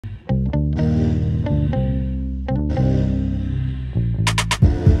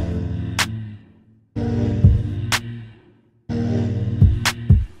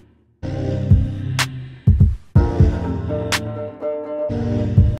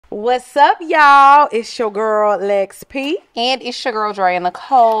What's up, y'all? It's your girl, Lex P. And it's your girl, Drea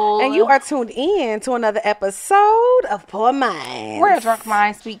Nicole. And you are tuned in to another episode of Poor Minds, where a drunk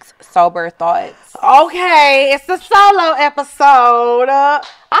mind speaks sober thoughts. Okay, it's the solo episode. I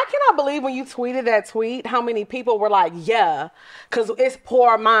cannot believe when you tweeted that tweet, how many people were like, yeah, because it's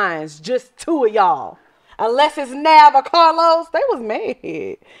Poor Minds, just two of y'all. Unless it's Nav or Carlos, they was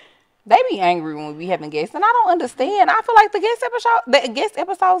mad. They be angry when we be having guests, and I don't understand. I feel like the guest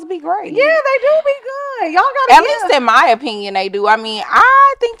episodes be great. Yeah, they do be good. Y'all gotta At least in my opinion, they do. I mean,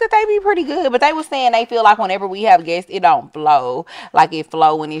 I think that they be pretty good, but they was saying they feel like whenever we have guests, it don't flow. Like it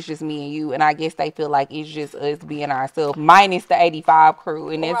flow when it's just me and you, and I guess they feel like it's just us being ourselves, minus the 85 crew,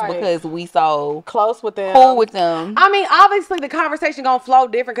 and that's because we so close with them, cool with them. I mean, obviously the conversation gonna flow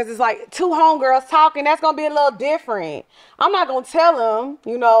different because it's like two homegirls talking. That's gonna be a little different. I'm not gonna tell them,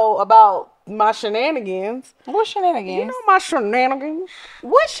 about my shenanigans. What shenanigans? You know my shenanigans.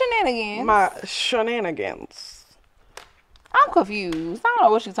 What shenanigans? My shenanigans. I'm confused. I don't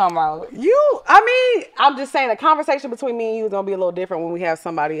know what you're talking about. I'm just saying the conversation between me and you is gonna be a little different when we have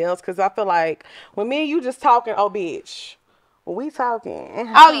somebody else, because I feel like when me and you just talking, oh bitch, we talking.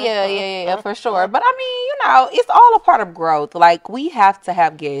 Oh yeah, for sure. But I mean, it's all a part of growth. Like we have to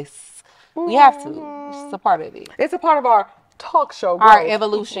have guests. We have to. It's just a part of it. It's a part of our talk show growth. Our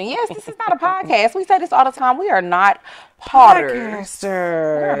evolution. Yes, this is not a podcast. We say this all the time. We are not potters.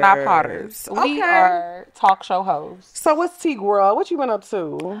 Podcasters. We are not potters. We are talk show hosts. So what's T, girl? What you been up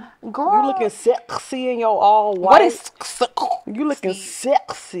to? Girl, you looking sexy in your all white. What is you looking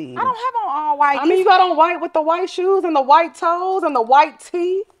sexy? I don't have on all white. I mean, you got on white with the white shoes and the white toes and the white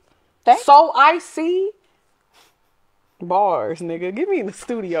teeth. Thanks. So icy. Bars, nigga. Get me in the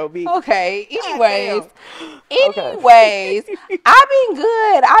studio, B. Okay. Anyways, I've been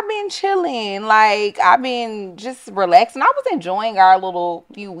good. I've been chilling. Like I've been just relaxing. I was enjoying our little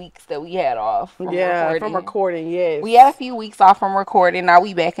few weeks that we had off. From recording. Yes, we had a few weeks off from recording. Now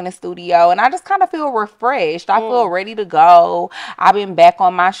we back in the studio, and I just kind of feel refreshed. I feel ready to go. I've been back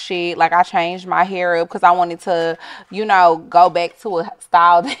on my shit. Like I changed my hair up because I wanted to, go back to a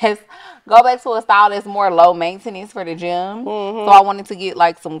style that's more low maintenance for the gym. So I wanted to get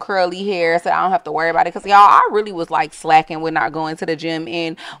like some curly hair so I don't have to worry about it. Because y'all, I really was like slacking with not going to the gym.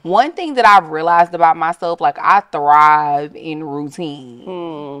 And one thing that I've realized about myself, like I thrive in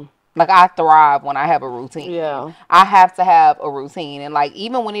routine. Like I thrive when I have a routine. Yeah. I have to have a routine. And like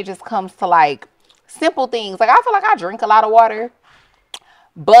even when it just comes to like simple things, like I feel like I drink a lot of water.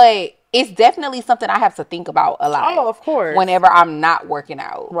 But it's definitely something I have to think about a lot. Oh, of course. Whenever I'm not working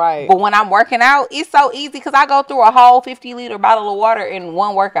out. Right. But when I'm working out, it's so easy because I go through a whole 50-liter bottle of water in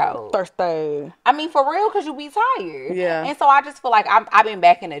one workout. Thirsty. I mean, for real, because you be tired. Yeah. And so I just feel like I've been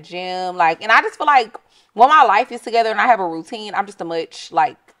back in the gym. Like, and I just feel like when my life is together and I have a routine, I'm just a much,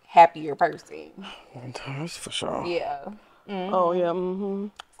 like, happier person. That's for sure. Yeah. Mm-hmm. Oh, yeah. Mm-hmm.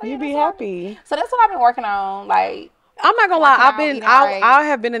 So you be happy. So that's what I've been working on. Like, I'm not gonna lie, I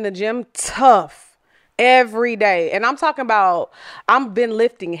have been in the gym tough every day. And I'm talking about I've been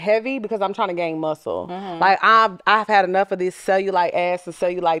lifting heavy because I'm trying to gain muscle. Like I've had enough of this cellulite ass and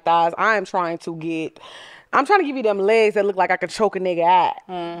cellulite thighs. I'm trying to give you them legs that look like I could choke a nigga out.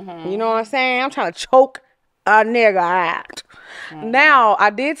 You know what I'm saying? I'm trying to choke a nigga out. Now I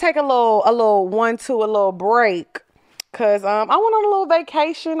did take a little break. Cause I went on a little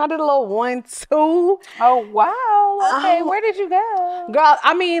vacation. I did a little 1-2. Oh wow! Okay, where did you go, girl?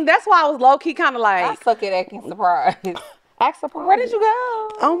 I mean, that's why I was low key kind of like. I suck at acting surprised. Where did you go?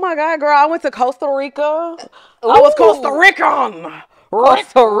 Oh my god, girl! I went to Costa Rica. Ooh. I was Costa Rican.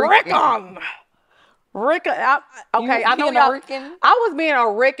 Rica. I know y'all. I was being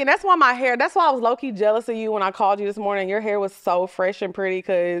a Rican. That's why my hair. That's why I was low key jealous of you when I called you this morning. Your hair was so fresh and pretty.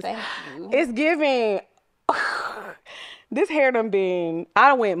 Cause it's giving. This hair done been,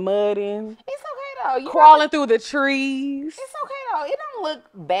 I went mudding. It's okay though. Crawling through the trees. It's okay though. It don't look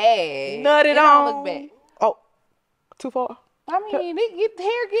bad. Nutted on. It don't look bad. Oh, too far? I mean,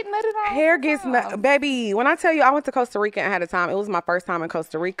 hair get nutted on. Hair gets baby. When I tell you I went to Costa Rica and had a time, it was my first time in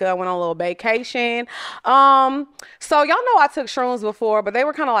Costa Rica. I went on a little vacation. So y'all know I took shrooms before, but they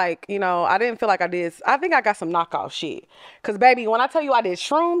were kind of like, I didn't feel like I did. I think I got some knockoff shit. Cause baby, when I tell you I did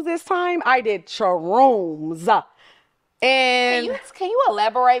shrooms this time, I did shrooms. And can you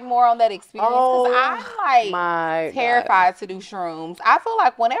elaborate more on that experience? Because I'm like terrified to do shrooms. I feel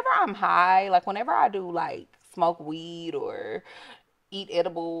like whenever I'm high, like whenever I do like smoke weed or eat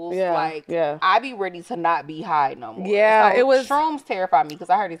edibles. Yeah, Like, yeah. I be ready to not be high no more. Yeah, so it was... Shrooms terrify me because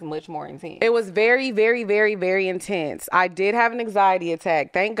I heard it's much more intense. It was very, very, very, very intense. I did have an anxiety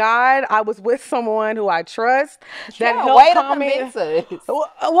attack. Thank God I was with someone who I trust. That Yeah, helped way to calm me. convince us. Well,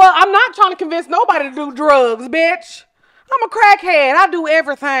 I'm not trying to convince nobody to do drugs, bitch. I'm a crackhead. I do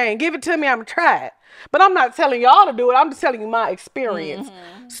everything. Give it to me, I'm gonna try it. But I'm not telling y'all to do it. I'm just telling you my experience.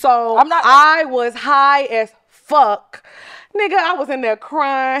 So I was high as fuck. Nigga, I was in there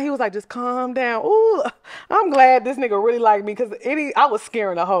crying. He was like, just calm down. Ooh, I'm glad this nigga really liked me because I was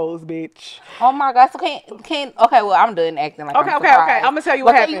scaring the hoes, bitch. Oh my God. So okay, well, I'm done acting like okay. I'm gonna tell you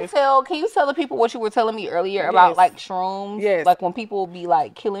what happened. Can you tell the people what you were telling me earlier about like shrooms? Yes. Like when people be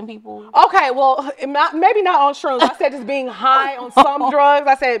like killing people? Okay, well, maybe not on shrooms. I said just being high on some drugs.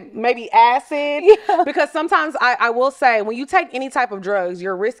 I said maybe acid. Yeah. Because sometimes I will say when you take any type of drugs,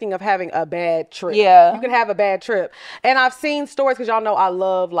 you're risking of having a bad trip. Yeah. You can have a bad trip. And I've seen stories, because y'all know I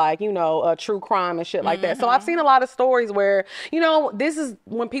love, like, true crime and shit like that. So I've seen a lot of stories where, this is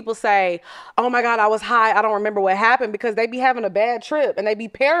when people say, oh my God, I was high, I don't remember what happened, because they be having a bad trip and they be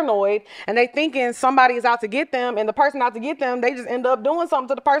paranoid and they thinking somebody is out to get them, and the person out to get them, they just end up doing something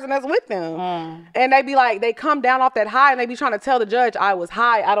to the person that's with them. And they be like, they come down off that high and they be trying to tell the judge, I was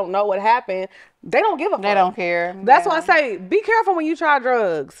high, I don't know what happened. They don't give a fuck. They don't care. That's why I say, be careful when you try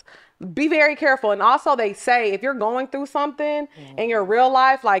drugs. Be very careful. And also they say if you're going through something in your real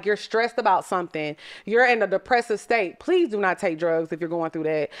life, like you're stressed about something, you're in a depressive state, please do not take drugs if you're going through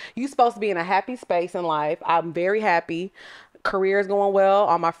that. You're supposed to be in a happy space in life. I'm very happy. Career is going well.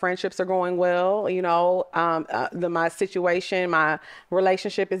 All my friendships are going well. My situation, my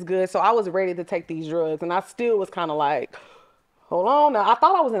relationship is good. So I was ready to take these drugs, and I still was kind of like, hold on now. I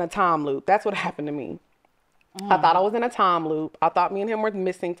thought I was in a time loop. That's what happened to me. I thought I was in a time loop. I thought me and him were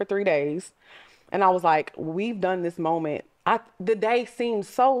missing for 3 days. And I was like, we've done this moment. The day seemed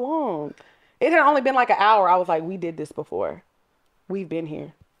so long. It had only been like an hour. I was like, we did this before. We've been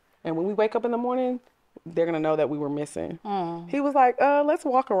here. And when we wake up in the morning, they're going to know that we were missing. He was like, let's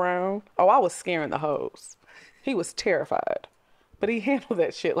walk around. Oh, I was scaring the hoes. He was terrified. But he handled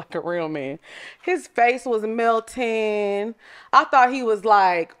that shit like a real man. His face was melting. I thought we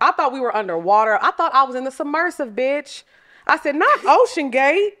were underwater. I thought I was in the submersive, bitch. I said, not Ocean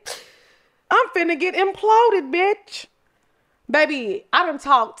Gate. I'm finna get imploded, bitch. Baby, I done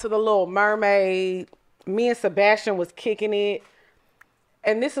talked to the Little Mermaid. Me and Sebastian was kicking it.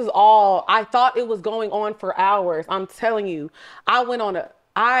 And this is all, I thought it was going on for hours. I'm telling you, I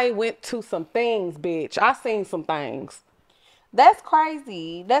went to some things, bitch. I seen some things. That's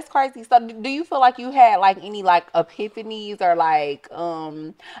crazy. So do you feel like you had like any like epiphanies or like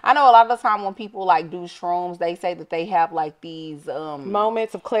I know a lot of the time when people like do shrooms, they say that they have like these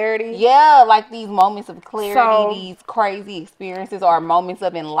moments of clarity. Yeah, like these moments of clarity, these crazy experiences or moments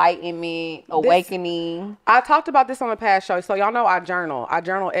of enlightenment, awakening. I talked about this on the past show. So y'all know I journal. I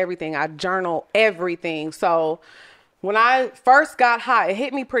journal everything. So when I first got high, it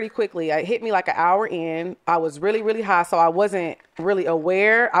hit me pretty quickly. It hit me like an hour in. I was really, really high, so I wasn't really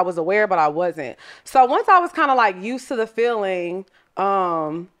aware. I was aware, but I wasn't. So once I was kind of like used to the feeling,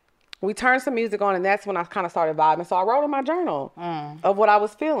 we turned some music on, and that's when I kind of started vibing. So I wrote in my journal of what I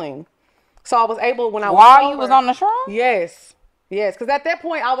was feeling. So I was able, while you was on the shroom? Yes. Because at that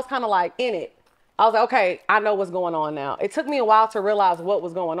point, I was kind of like in it. I was like, okay, I know what's going on now. It took me a while to realize what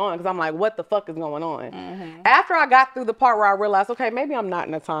was going on because I'm like, what the fuck is going on? After I got through the part where I realized, okay, maybe I'm not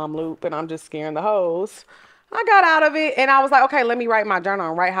in a time loop and I'm just scaring the hoes, I got out of it and I was like, okay, let me write my journal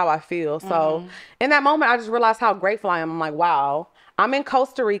and write how I feel. So in that moment, I just realized how grateful I am. I'm like, wow, I'm in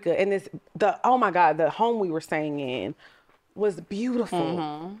Costa Rica and oh my God, the home we were staying in was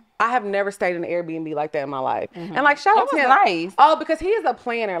beautiful. I have never stayed in an Airbnb like that in my life. And like, shout out to him. Nice. Oh, because he is a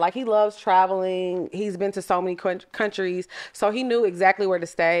planner. Like, he loves traveling. He's been to so many countries. So he knew exactly where to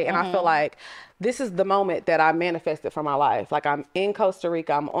stay. And I feel like this is the moment that I manifested for my life. Like, I'm in Costa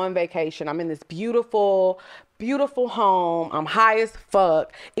Rica. I'm on vacation. I'm in this beautiful, beautiful home. I'm high as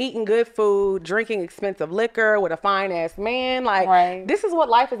fuck, eating good food, drinking expensive liquor with a fine ass man. Like, this is what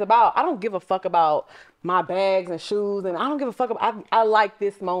life is about. I don't give a fuck about my bags and shoes, and I don't give a fuck about, I like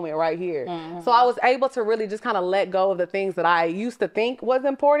this moment right here. So I was able to really just kind of let go of the things that I used to think was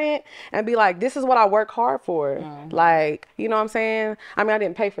important and be like, this is what I work hard for. Like, you know what I'm saying? I mean, I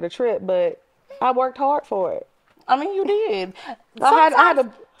didn't pay for the trip, but I worked hard for it. I mean, you did. I had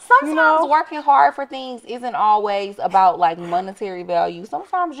to Sometimes working hard for things isn't always about like monetary value.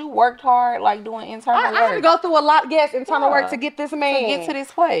 Sometimes you worked hard, like doing internal work. I had to go through a lot, internal work to get this man. To get to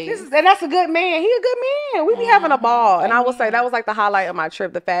this place. And that's a good man. He a good man. We be having a ball. And I will say that was like the highlight of my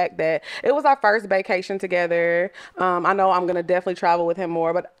trip. The fact that it was our first vacation together. I know I'm going to definitely travel with him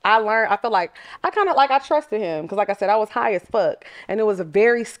more. But I feel like I trusted him. Because like I said, I was high as fuck. And it was a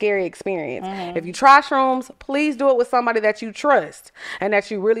very scary experience. If you try shrooms, please do it with somebody that you trust. And that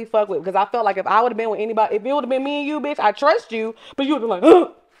you really fuck with, because I felt like if I would have been with anybody, if it would have been me and you, bitch, I trust you, but you would have been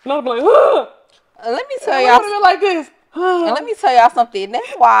like, and I would be like, let me tell y'all, been like this. And let me tell y'all something.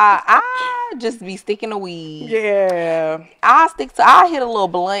 That's why I just be sticking to weed. Yeah. I hit a little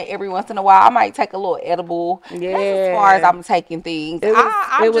blunt every once in a while. I might take a little edible. Yeah. That's as far as I'm taking things.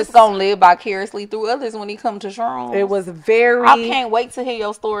 I'm just going to live vicariously through others when it comes to shrooms. It was very... I can't wait to hear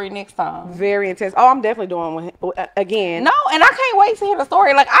your story next time. Very intense. Oh, I'm definitely doing one again. No, and I can't wait to hear the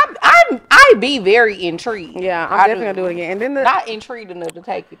story. Like, I be very intrigued. Yeah, I'm definitely going to do it again. And then not intrigued enough to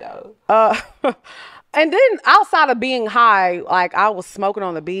take it, though. And then outside of being high, like I was smoking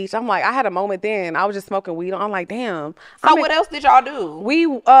on the beach. I'm like, I had a moment then. I was just smoking weed. I'm like, damn. So what else did y'all do? We,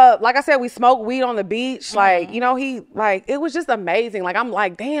 like I said, we smoked weed on the beach. Like, it was just amazing. Like, I'm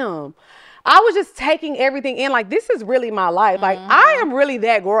like, damn. I was just taking everything in. Like, this is really my life. Like, I am really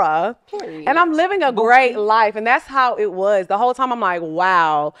that girl. And I'm living a great life. And that's how it was. The whole time I'm like,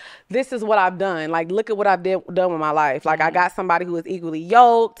 wow, this is what I've done. Like, look at what I've done with my life. Like, I got somebody who is equally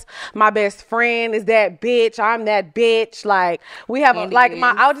yoked. My best friend is that bitch. I'm that bitch. Like, we have,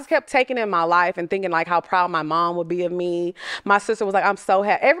 I just kept taking in my life and thinking, like, how proud my mom would be of me. My sister was like, I'm so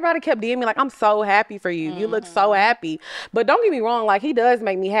happy. Everybody kept DMing me, like, I'm so happy for you. You look so happy. But don't get me wrong. Like, he does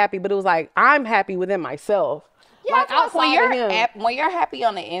make me happy. But it was like, I'm happy within myself. Yeah, like when you're happy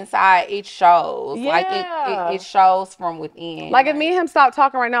on the inside, it shows. Yeah. Like it shows from within. Like if me and him stop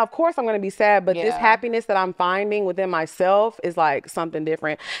talking right now, of course I'm gonna be sad. But this happiness that I'm finding within myself is like something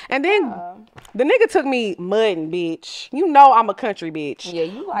different. And then the nigga took me mudding, bitch. You know I'm a country bitch. Yeah,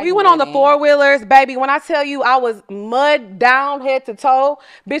 you like. We went on the 4-wheelers, baby. When I tell you I was mud down head to toe,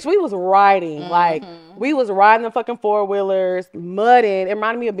 bitch, we was riding. Like we was riding the fucking 4-wheelers, mudding. It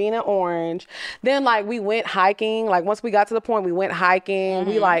reminded me of being in Orange. Then like we went hiking. Like once we got to the point, we went hiking.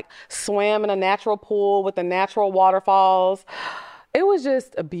 We like swam in a natural pool with the natural waterfalls. It was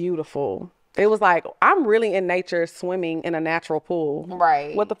just beautiful. It was like, I'm really in nature swimming in a natural pool.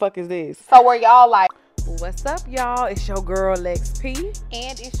 Right. What the fuck is this? So were y'all like, what's up, y'all? It's your girl, XP.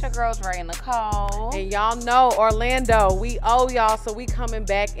 And it's your girl, Drea Nicole. And y'all know, Orlando, we owe y'all, so we coming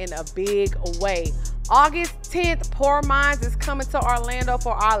back in a big way. August 10th, Poor Minds is coming to Orlando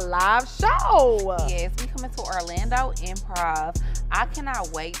for our live show. Yes, we coming to Orlando Improv. I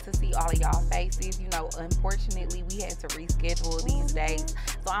cannot wait to see all of y'all faces. You know, unfortunately, we had to reschedule these dates.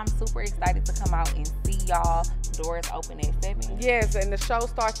 So I'm super excited to come out and see y'all. Doors open at 7. Yes, and the show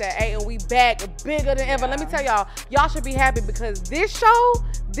starts at 8, and we back bigger than ever. Let me tell y'all should be happy because this show,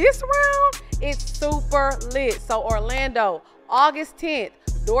 this round, is super lit. So Orlando, August 10th.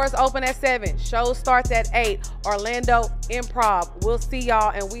 Doors open at 7. Show starts at 8. Orlando Improv. We'll see y'all,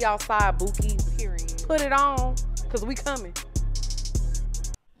 and we outside, Bookie. Period. Put it on, because we coming.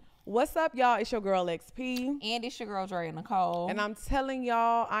 What's up, y'all? It's your girl, XP. And it's your girl, Drea Nicole. And I'm telling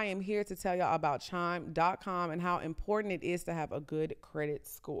y'all, I am here to tell y'all about Chime.com and how important it is to have a good credit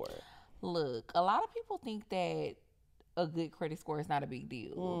score. Look, a lot of people think that a good credit score is not a big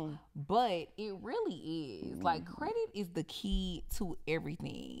deal, but it really is. Like, credit is the key to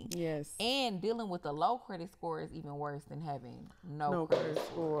everything. Yes. And dealing with a low credit score is even worse than having no credit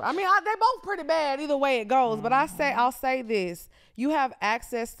score. I mean, they both pretty bad either way it goes. But I'll say this: you have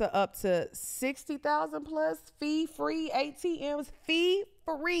access to up to 60,000 plus fee-free ATMs,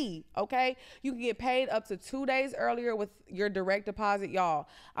 fee-free. Okay, you can get paid up to 2 days earlier with your direct deposit, y'all.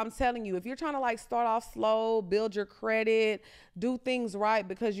 I'm telling you, if you're trying to like start off slow, build your credit, do things right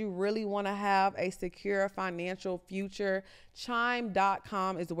because you really want to have a secure financial future,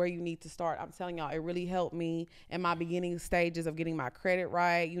 Chime.com is where you need to start. I'm telling y'all, it really helped me in my beginning stages of getting my credit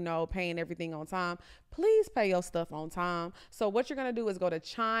right, you know, paying everything on time. Please pay your stuff on time. So what you're going to do is go to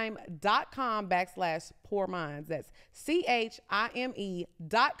chime.com/poor minds. That's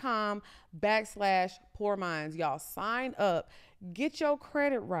chime.com/poor minds. Y'all sign up. Get your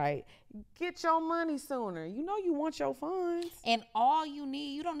credit right. Get your money sooner. You know you want your funds. And all you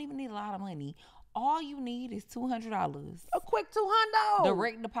need, you don't even need a lot of money. All you need is $200. A quick $200.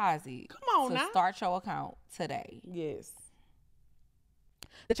 Direct deposit. Come on now. Start your account today. Yes.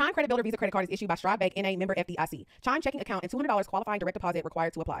 The Chime Credit Builder Visa Credit Card is issued by Strive Bank, N.A. member FDIC. Chime checking account and $200 qualifying direct deposit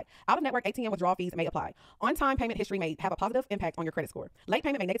required to apply. Out-of-network ATM withdrawal fees may apply. On-time payment history may have a positive impact on your credit score. Late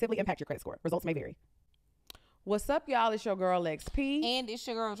payment may negatively impact your credit score. Results may vary. What's up, y'all? It's your girl XP. And it's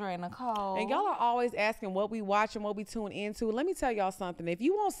your girl Drea Nicole. And y'all are always asking what we watch and what we tune into. Let me tell y'all something. If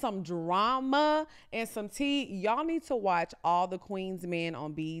you want some drama and some tea, y'all need to watch All the Queen's Men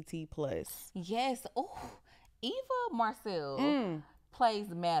on BET+. Yes. Oh, Eva Marcel plays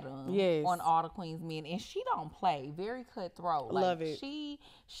Madam on All the Queen's Men, and she don't play. Very cutthroat. Like, love it. She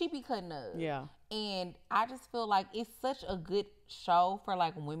be cutting up. Yeah. And I just feel like it's such a good show for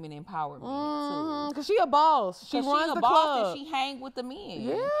like women empowerment too. Cause she a boss. She runs the club. And she hang with the men.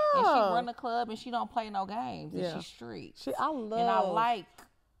 Yeah. And she run the club and she don't play no games. Yeah. And she's street. I love. And I like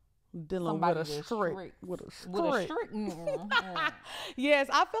dealing with a streak. Yes,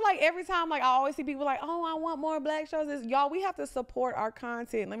 I feel like every time, like I always see people like, oh, I want more black shows. Y'all, we have to support our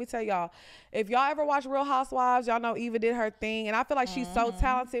content. Let me tell y'all, if y'all ever watch Real Housewives, y'all know Eva did her thing, and I feel like she's so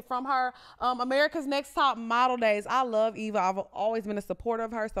talented. From her America's Next Top Model days, I love Eva. I've always been a supporter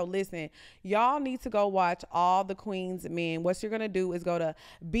of her. So listen, y'all need to go watch All the Queen's Men. What you're gonna do is go to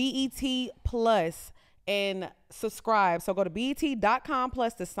BET Plus and subscribe. So go to BET.com+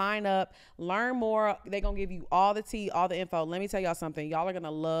 to sign up, learn more. They're going to give you all the tea, all the info. Let me tell y'all something. Y'all are going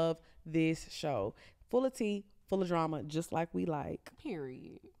to love this show. Full of tea, full of drama, just like we like.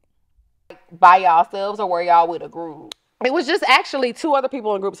 Period. By yourselves or were y'all with a group? It was just actually 2 other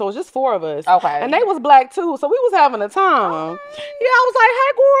people in the group, so it was just 4 of us. Okay. And they was black too, so we was having a time. Yeah, I was like,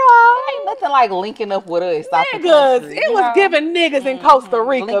 hey, girl. Ain't nothing like linking up with us. Niggas. It was giving niggas in Costa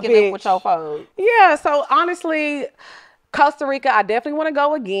Rica, linking bitch. Up with your folks. Yeah, so honestly, Costa Rica, I definitely want to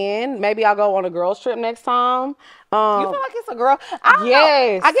go again. Maybe I'll go on a girls trip next time. You feel like it's a girl? I don't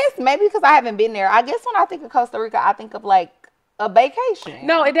know. I guess maybe because I haven't been there. I guess when I think of Costa Rica, I think of like a vacation.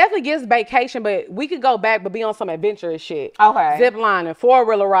 No, it definitely gives vacation, but we could go back but be on some adventurous shit. Okay. Zip lining,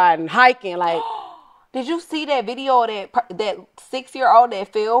 4-wheeler riding, hiking, like. Did you see that video of that 6-year-old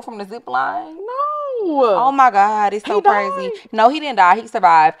that fell from the zip line? No. Oh my God, it's so crazy. No, he didn't die. He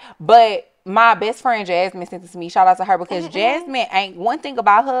survived. But my best friend Jasmine sent this to me. Shout out to her because Jasmine ain't one thing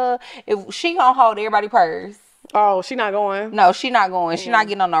about her. If she gonna hold everybody's purse. Oh, she not going? No, she not going. She not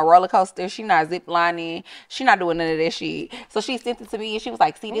getting on a roller coaster. She not zip lining. She not doing none of that shit. So she sent it to me and she was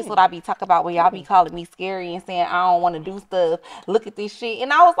like, see, this is what I be talking about when y'all be calling me scary and saying I don't want to do stuff. Look at this shit.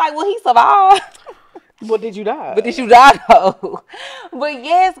 And I was like, well, he survived. Well, did you die? But did you die though? But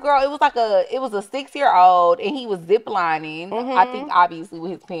yes, girl, it was a 6-year-old and he was zip lining. I think obviously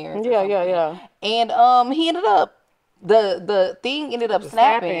with his parents. Yeah. And he ended up the thing ended up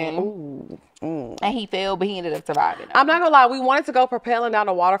snapping. Ooh. And he fell, but he ended up surviving. I'm not gonna lie, we wanted to go propelling down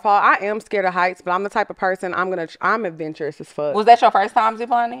a waterfall. I am scared of heights, but I'm the type of person I'm adventurous as fuck. Was that your first time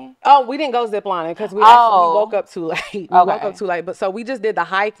ziplining? Oh, we didn't go ziplining because we woke up too late. We woke up too late. But so we just did the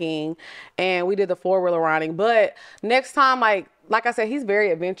hiking and we did the 4-wheeler riding. But next time, like I said, he's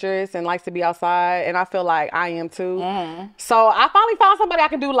very adventurous and likes to be outside, and I feel like I am too. So I finally found somebody I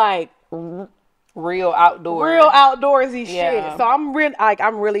can do like real outdoorsy shit. So I'm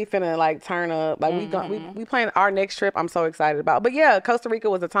really finna like turn up. Like we plan our next trip. I'm so excited about. But yeah, Costa Rica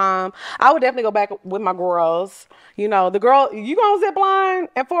was a time. I would definitely go back with my girls. You know, the girl, you gonna zip line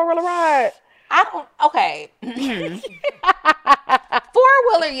and 4-wheeler ride? Okay.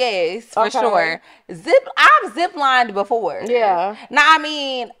 4-wheeler, yes, for sure. I've zip lined before. Yeah. Now, I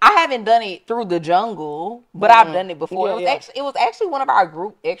mean, I haven't done it through the jungle, but I've done it before. It was actually one of our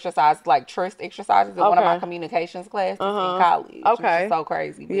group exercises, like trust exercises in one of my communications classes in college. Okay. Which is so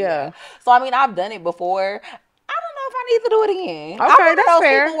crazy. Yeah. So, I mean, I've done it before. I don't know if I need to do it again. Okay, I'm one of that's those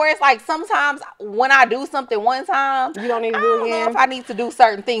fair. people where it's like sometimes when I do something one time, you don't need to do it again. I don't know if I need to do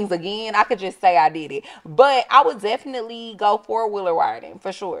certain things again. I could just say I did it. But I would definitely go 4-wheeler riding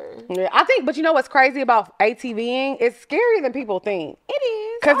for sure. Yeah, I think, but you know what's crazy about ATVing? It's scarier than people think. It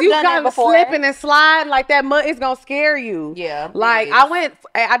is. Because you kind of slipping and sliding like that mud is going to scare you. Yeah. Like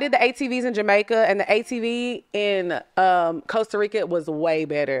I did the ATVs in Jamaica, and the ATV in Costa Rica was way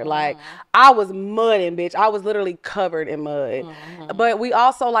better. Like I was mudding, bitch. I was literally covered in mud. But we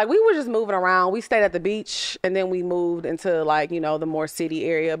also we were just moving around. We stayed at the beach and then we moved into the more city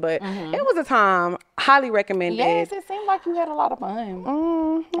area. But it was a time. Highly recommended. Yes, it seemed like you had a lot of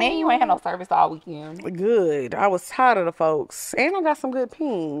fun. And you ain't had no service all weekend. Good. I was tired of the folks. And I got some good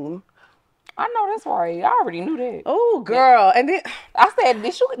peen. I know that's right. I already knew that. Oh, girl. And then I said,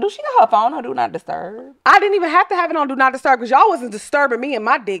 do she got her phone on Do Not Disturb? I didn't even have to have it on Do Not Disturb because y'all wasn't disturbing me and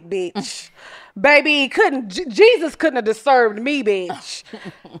my dick, bitch. Baby, Jesus couldn't have disturbed me, bitch.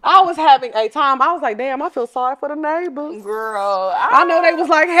 I was having a time. I was like, damn, I feel sorry for the neighbors. Girl, I know they was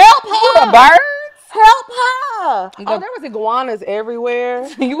like, help her. The birds? Help her. Oh, there was iguanas everywhere.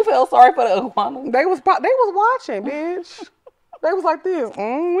 You feel sorry for the iguanas? They was watching, bitch. They was like this.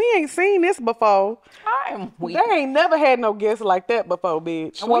 We ain't seen this before. I'm weak. They ain't never had no guests like that before,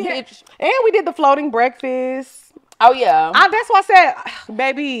 bitch. Well, bitch. And we did the floating breakfast. Oh, yeah. That's why I said,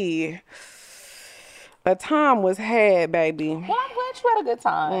 baby, a time was had, baby. Well, I'm glad you had a good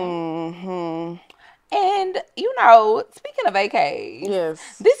time. Mm-hmm. And, you know, speaking of vacay,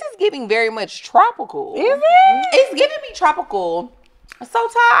 yes, this is giving very much tropical. Is it? It's giving me tropical. So,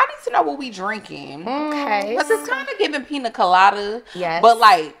 Ty, I need to know what we drinking. Okay. Because it's kind of giving pina colada. Yes. But,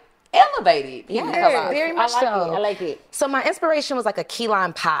 like, elevated pina Yeah, colada. very much so. I like it. So my inspiration was like a key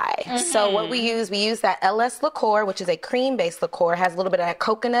lime pie. So what we use that LS liqueur, which is a cream-based liqueur, has a little bit of that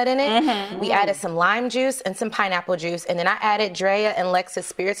coconut in it. We added some lime juice and some pineapple juice, and then I added Drea and Lex's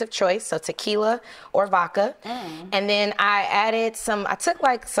spirits of choice, so tequila or vodka. And then I took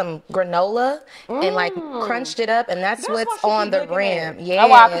like some granola and like crunched it up, and that's what's on the rim. Yeah,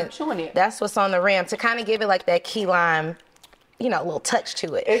 oh, I keep chewing it. That's what's on the rim to kind of give it like that key lime, you know, a little touch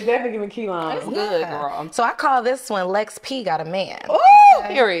to it. It's definitely giving key lime. It's good, girl. So I call this one Lex P Got a Man. Ooh,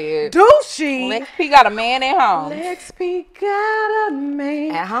 Period. do she? Lex P got a man at home. Lex P got a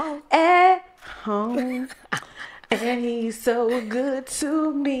man At home. At home. And he's so good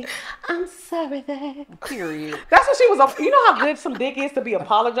to me. I'm sorry that. Period. That's what she was. You know how good some dick is to be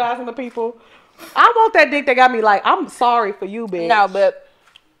apologizing to people? I want that dick that got me like, I'm sorry for you, bitch. No, but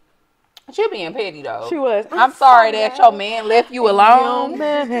she being petty though. She was. I'm sorry that your man left you alone. Your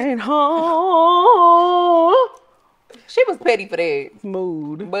man ain't home. She was petty for that.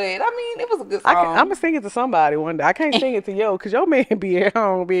 Mood. But I mean, it was a good song. I'm gonna sing it to somebody one day. I can't sing it to yo, cause your man be at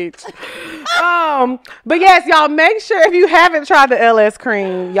home, bitch. But yes, y'all, make sure if you haven't tried the LS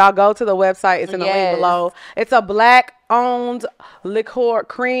cream, y'all go to the website. It's in the link below. It's a Black-owned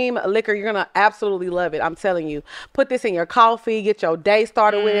cream liquor. You're gonna absolutely love it. I'm telling you. Put this in your coffee. Get your day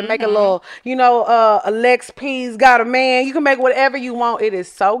started with it. Make a little, a Lex P's got a man. You can make whatever you want. It is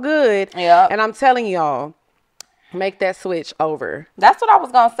so good. Yeah. And I'm telling y'all, make that switch over. That's what I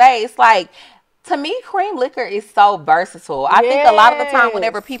was gonna say. It's like, to me, cream liquor is so versatile. I think a lot of the time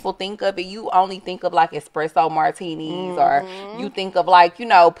whenever people think of it, you only think of like espresso martinis or you think of like,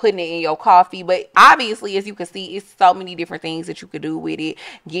 putting it in your coffee. But obviously, as you can see, it's so many different things that you could do with it.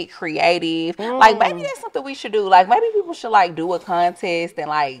 Get creative. Like, maybe that's something we should do. Like, maybe people should like do a contest and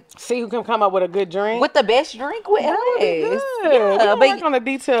like see who can come up with a good drink. With the best drink with LS. Yeah, but work on the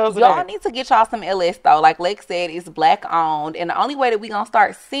details. Y'all need to get y'all some LS though. Like Lex said, it's Black owned. And the only way that we gonna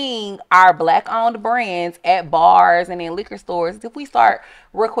start seeing our Black owned brands at bars and in liquor stores if we start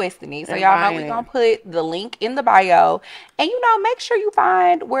requesting it. So y'all know we're gonna put the link in the bio, and make sure you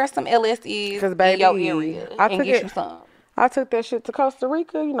find where some LS is in your area and get you some. I took that shit to Costa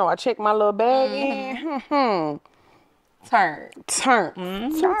Rica. I checked my little bag in. Turn.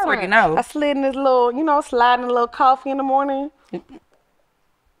 I already know. I slid in this little, sliding a little coffee in the morning.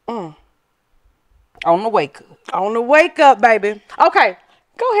 On the wake up. On the wake up, baby. Okay.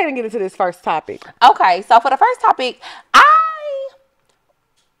 Go ahead and get into this first topic. Okay, so for the first topic,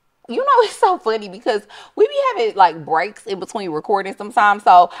 it's so funny because we be having like breaks in between recording sometimes.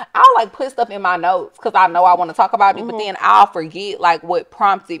 So I'll like put stuff in my notes because I know I want to talk about it, but then I'll forget like what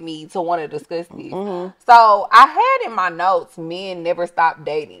prompted me to want to discuss this. So I had in my notes, men never stop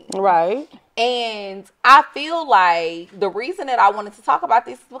dating. Right. And I feel like the reason that I wanted to talk about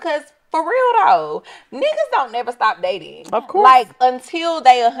this is because, for real though, niggas don't never stop dating. Of course. Like, until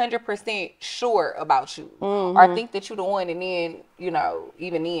they 100% sure about you. Or think that you the one, and then,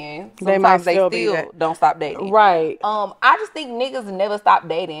 even then, sometimes they still don't stop dating. Right. I just think niggas never stop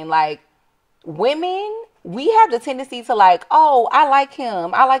dating. Like, women, we have the tendency to like, oh, I like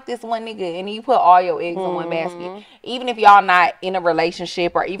him. I like this one nigga. And you put all your eggs in one basket. Even if y'all not in a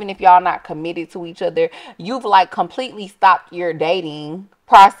relationship or even if y'all not committed to each other, you've like completely stopped your dating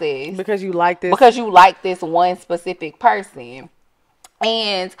process because you like this one specific person.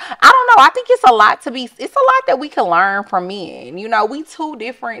 And I don't know, I think it's a lot that we can learn from men. We two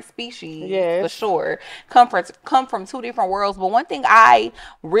different species, for sure. Come from two different worlds. But one thing I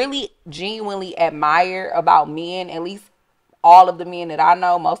really genuinely admire about men, at least all of the men that I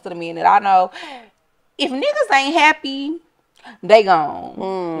know, most of the men that I know, if niggas ain't happy, they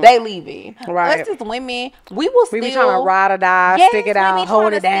gone. They leaving. Right. Us as women, we will still. We be trying to ride or die, stick it out,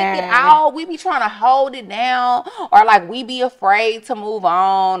 hold it down. We be trying to hold it down, or like we be afraid to move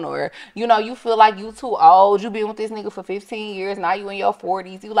on, or you know, you feel like you too old. You been with this nigga for 15 years, now you in your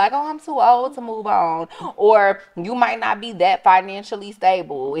 40s. You like, oh, I'm too old to move on, or you might not be that financially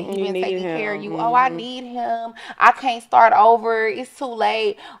stable, and he been taking care of you. Oh, I need him. I can't start over. It's too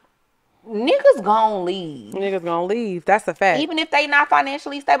late. Niggas gonna leave. Niggas gonna leave. That's a fact. Even if they not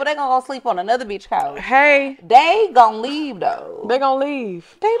financially stable, they gonna go sleep on another bitch couch. Hey. They gonna leave though. They gonna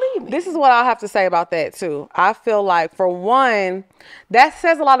leave. They leave. This is what I have to say about that too. I feel like, for one, that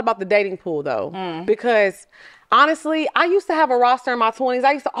says a lot about the dating pool though. Because honestly, I used to have a roster in my 20s.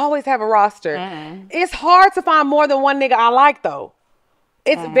 I used to always have a roster. It's hard to find more than one nigga I like though.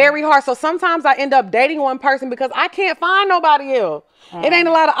 It's very hard. So sometimes I end up dating one person because I can't find nobody else. It ain't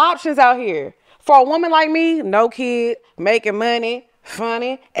a lot of options out here. For a woman like me, no kid, making money,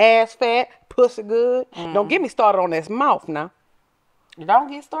 funny, ass fat, pussy good. Don't get me started on this mouth now.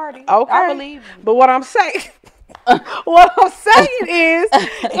 Don't get started. Okay. I believe you. But what I'm saying is,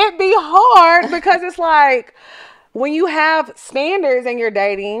 it be hard because it's like when you have standards and you're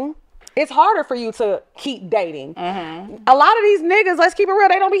dating, it's harder for you to keep dating. A lot of these niggas, let's keep it real,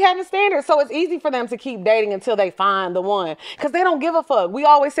 they don't be having standards. So it's easy for them to keep dating until they find the one. Because they don't give a fuck. We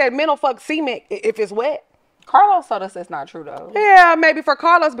always said men will fuck cement if it's wet. Carlos told us that's not true though. Yeah, maybe for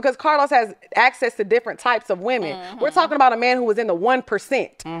Carlos, because Carlos has access to different types of women. We're talking about a man who was in the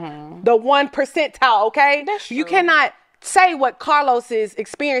 1%. The 1 percentile, okay? That's true. You cannot say what Carlos's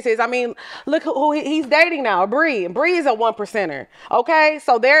experience is. I mean, look who he's dating now, Bree. Bree is a 1%er. Okay,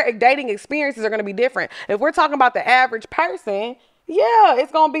 so their dating experiences are going to be different. If we're talking about the average person, yeah,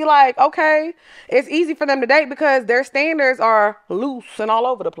 it's going to be like, okay, it's easy for them to date because their standards are loose and all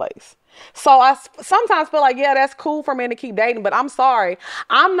over the place. So I sometimes feel like, yeah, that's cool for men to keep dating, but I'm sorry.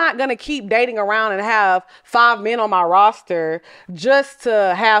 I'm not going to keep dating around and have 5 men on my roster just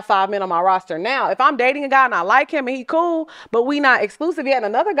to have 5 men on my roster. Now, if I'm dating a guy and I like him and he cool, but we not exclusive yet, and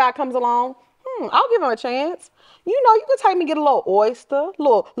another guy comes along, I'll give him a chance. You know, you can take me get a little oyster,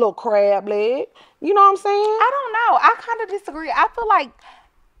 little crab leg. You know what I'm saying? I don't know. I kind of disagree. I feel like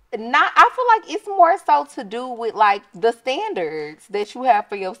it's more so to do with like the standards that you have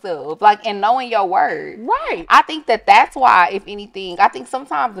for yourself, like, and knowing your worth. Right. I think that's why, if anything, I think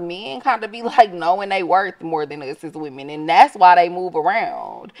sometimes men kind of be like knowing they worth more than us as women, and that's why they move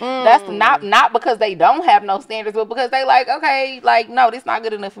around. That's not because they don't have no standards, but because they like, okay, like, no, this not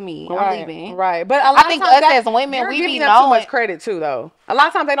good enough for me. Right. I'm leaving. Right. But a lot I think of times us as women, we be knowing too much credit too, though. A lot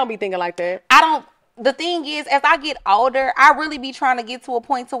of times they don't be thinking like that. The thing is, as I get older, I really be trying to get to a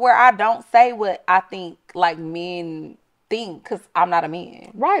point to where I don't say what I think like men think, because I'm not a man.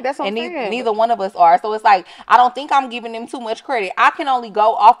 Right, that's what I'm saying. Neither one of us are. So it's like, I don't think I'm giving them too much credit. I can only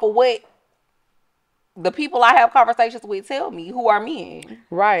go off of what the people I have conversations with tell me, who are men.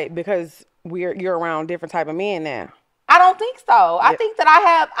 Right, because you're around different type of men now. I don't think so. I think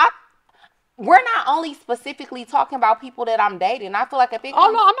that we're not only specifically talking about people that I'm dating. I feel like if it comes,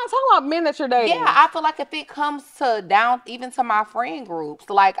 I'm not talking about men that you're dating. Yeah, I feel like if it comes to down even to my friend groups,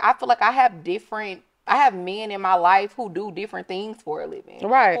 like I feel like I have men in my life who do different things for a living.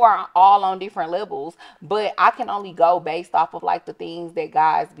 Right. Who are all on different levels. But I can only go based off of like the things that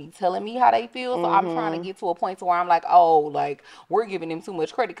guys be telling me how they feel. So I'm trying to get to a point to where I'm like, oh, like we're giving them too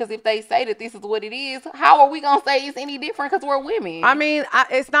much credit. Because if they say that this is what it is, how are we going to say it's any different because we're women? I mean,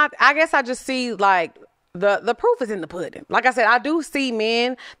 it's not, I guess I just see like, the proof is in the pudding. Like I said, I do see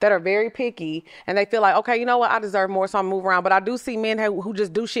men that are very picky and they feel like, okay, you know what, I deserve more, so I'm moving around. But I do see men who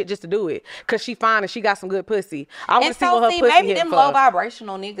just do shit just to do it because she fine and she got some good pussy. I want to see what her pussy maybe hit them for. low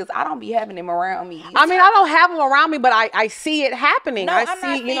vibrational niggas, I don't be having them around me. I mean, I don't have them around me, but I see it happening. No, I'm not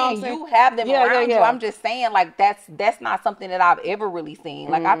saying you have them around you. I'm just saying like that's not something that I've ever really seen.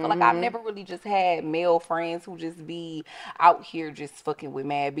 Like I feel like I've never really just had male friends who just be out here just fucking with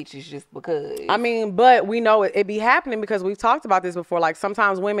mad bitches just because. I mean, but we know it be happening because we've talked about this before. Like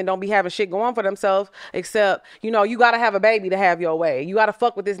sometimes women don't be having shit going for themselves, except, you know, you got to have a baby to have your way. You got to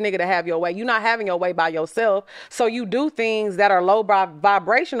fuck with this nigga to have your way. You're not having your way by yourself. So you do things that are low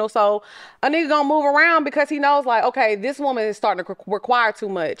vibrational. So a nigga gonna move around because he knows like, okay, this woman is starting to require too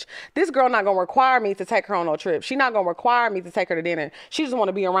much. This girl not gonna require me to take her on no trip. She not gonna require me to take her to dinner. She just want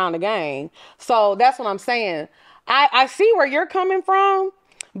to be around the gang. So that's what I'm saying. I see where you're coming from.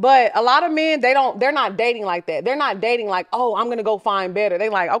 But a lot of men, they're not dating like that. They're not dating like, oh, I'm going to go find better. They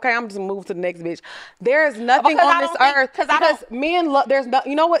like, okay, I'm just going to move to the next bitch. There's nothing on this earth. Because men love,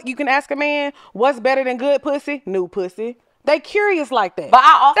 you know what? You can ask a man, what's better than good pussy? New pussy. They curious like that.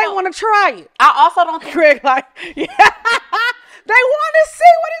 But they want to try it. I also don't think. Greg, like, yeah. They want to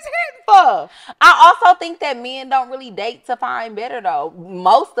see what it's hitting for. I also think that men don't really date to find better though.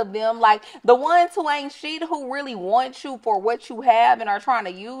 Most of them, like the ones who ain't shit, who really want you for what you have and are trying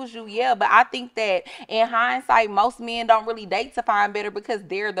to use you, yeah. But I think that in hindsight, most men don't really date to find better because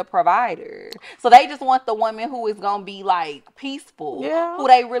they're the provider. So they just want the woman who is gonna be like peaceful, who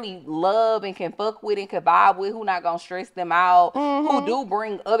they really love and can fuck with and can vibe with, who not gonna stress them out, who do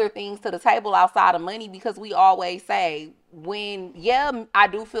bring other things to the table outside of money. Because we always say, I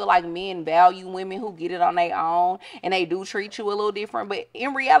do feel like men value women who get it on their own and they do treat you a little different, but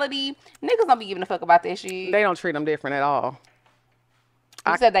in reality, niggas don't be giving a fuck about that shit. They don't treat them different at all.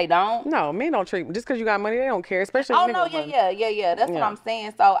 You said they don't? No, men don't treat them. Just because you got money, they don't care. Especially yeah. That's what I'm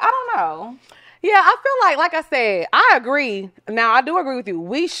saying. So I don't know. Yeah, I feel like I said, I agree. Now, I do agree with you.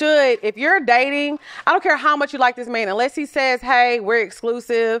 We should, if you're dating, I don't care how much you like this man, unless he says, hey, we're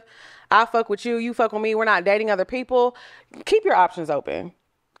exclusive, I fuck with you, you fuck with me, we're not dating other people, keep your options open.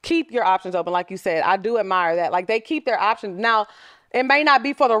 Keep your options open, like you said. I do admire that. Like, they keep their options. Now, it may not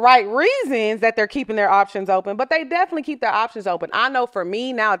be for the right reasons that they're keeping their options open, but they definitely keep their options open. I know for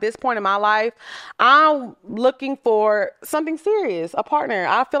me now at this point in my life, I'm looking for something serious, a partner.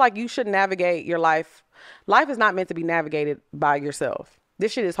 I feel like you should navigate your life. Life is not meant to be navigated by yourself.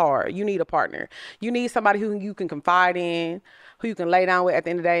 This shit is hard. You need a partner. You need somebody who you can confide in, who you can lay down with at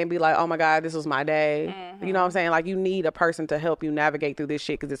the end of the day and be like, oh my God, this was my day. You know what I'm saying? Like, you need a person to help you navigate through this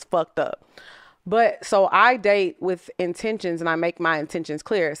shit because it's fucked up. But so I date with intentions and I make my intentions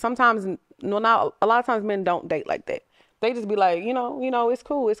clear. Sometimes, not a lot of times men don't date like that. They just be like, you know, it's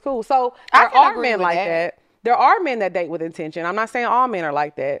cool. So there are men like that. There are men that date with intention. I'm not saying all men are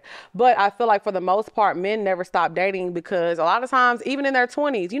like that, but I feel like for the most part, men never stop dating because a lot of times, even in their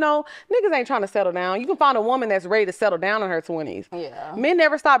 20s, you know, niggas ain't trying to settle down. You can find a woman that's ready to settle down in her 20s. Yeah. Men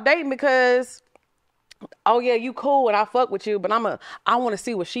never stop dating because, oh yeah, you cool and I fuck with you, but I want to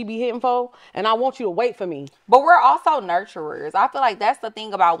see what she be hitting for, and I want you to wait for me. But we're also nurturers. I feel like that's the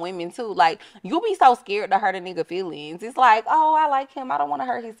thing about women too. Like, you be so scared to hurt a nigga feelings. It's like, oh, I like him, I don't want to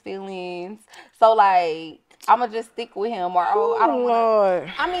hurt his feelings. So like, I'ma just stick with him, or I don't want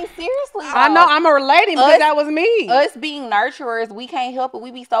to. I mean, seriously. I know, I'm relating because that was me. Us being nurturers, we can't help it.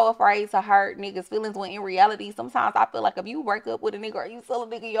 We be so afraid to hurt niggas' feelings when in reality, sometimes I feel like if you break up with a nigga or you tell a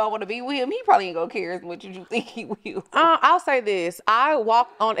nigga you don't want to be with him, he probably ain't gonna care as much as you think he will. I'll say this. I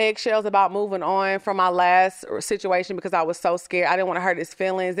walked on eggshells about moving on from my last situation because I was so scared. I didn't want to hurt his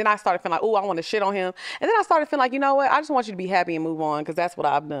feelings. Then I started feeling like, oh, I want to shit on him. And then I started feeling like, you know what? I just want you to be happy and move on because that's what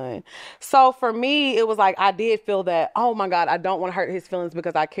I've done. So for me, it was like, I did feel that, oh my God, I don't want to hurt his feelings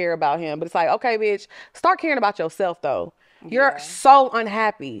because I care about him. But it's like, okay, bitch, start caring about yourself though. You're so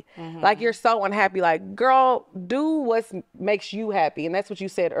unhappy. Like, you're so unhappy. Like, girl, do what makes you happy. And that's what you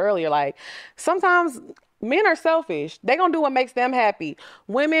said earlier. Like, sometimes men are selfish. They gonna do what makes them happy.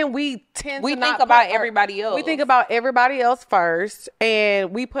 Women, we think about everybody else. We think about everybody else first, and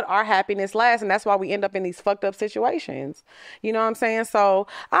we put our happiness last, and that's why we end up in these fucked up situations. You know what I'm saying? So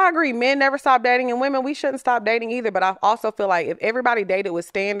I agree. Men never stop dating, and women, we shouldn't stop dating either. But I also feel like if everybody dated with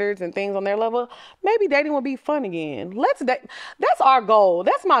standards and things on their level, maybe dating would be fun again. Let's date. That's our goal.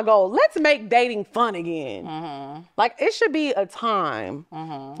 That's my goal. Let's make dating fun again. Like, it should be a time.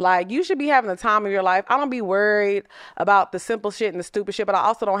 Like, you should be having the time of your life. I don't be worried about the simple shit and the stupid shit, but I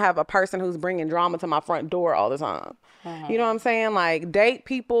also don't have a person who's bringing drama to my front door all the time. You know what I'm saying? Like, date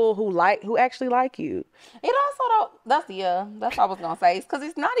people who actually like you. It also that's what I was gonna say. It's because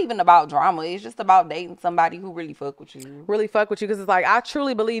it's not even about drama. It's just about dating somebody who really fuck with you. Really fuck with you, because it's like, I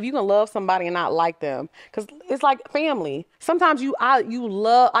truly believe you can love somebody and not like them, because it's like family. Sometimes I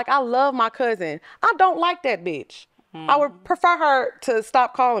love my cousin. I don't like that bitch. I would prefer her to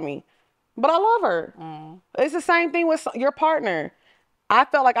stop calling me, but I love her. It's the same thing with your partner. I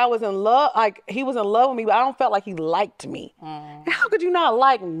felt like I was in love, like he was in love with me, but I don't felt like he liked me. How could you not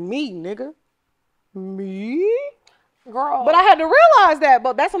like me, nigga? Me? Girl. But I had to realize that.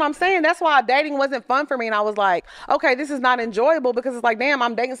 But that's what I'm saying. That's why dating wasn't fun for me. And I was like, okay, this is not enjoyable, because it's like, damn,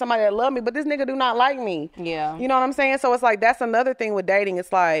 I'm dating somebody that love me, but this nigga do not like me. Yeah. You know what I'm saying? So it's like, that's another thing with dating.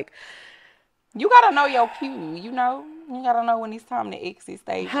 It's like, you gotta know your cue, you know? You gotta know when it's time to exit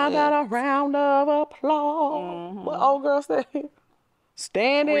stage. How about a round of applause? What old girl said?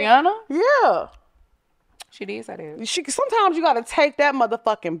 Standing. Rihanna? Yeah. She did say that. Sometimes you gotta take that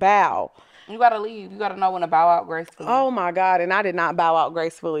motherfucking bow. You gotta leave. You gotta know when to bow out gracefully. Oh my God, and I did not bow out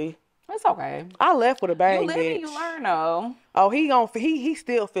gracefully. It's okay. I left with a bang, you live bitch. And you learn, though. Oh, he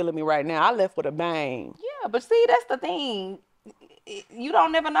still feeling me right now. I left with a bang. Yeah, but see, that's the thing. You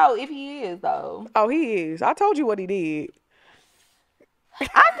don't never know if he is, though. Oh, he is. I told you what he did.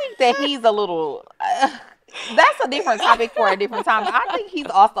 I think that he's a little... That's a different topic for a different time. I think he's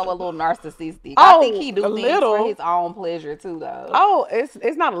also a little narcissistic. I think he do things for his own pleasure too, though. Oh,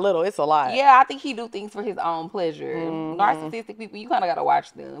 it's not a little, it's a lot. Yeah, I think he do things for his own pleasure. Narcissistic people, you kind of gotta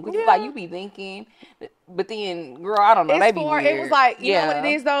watch them because it's like you be thinking, but then, girl, I don't know. It was like, you know what it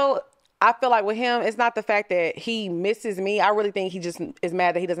is though. I feel like with him, it's not the fact that he misses me. I really think he just is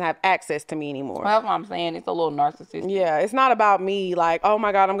mad that he doesn't have access to me anymore. Well, that's what I'm saying. It's a little narcissistic. Yeah, it's not about me. Like, oh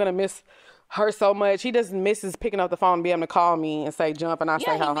my God, I'm gonna miss her so much. He just misses picking up the phone and be able to call me and say jump, and I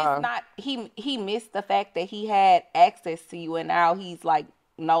say how. He missed the fact that he had access to you, and now he's like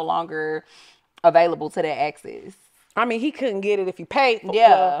no longer available to that access. I mean, he couldn't get it if you paid for it.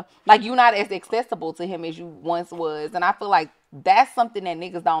 Yeah. Like, you're not as accessible to him as you once was. And I feel like that's something that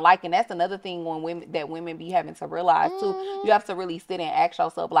niggas don't like. And that's another thing women be having to realize, too. You have to really sit and ask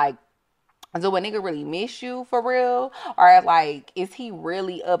yourself, like, do a nigga really miss you for real? Or, like, is he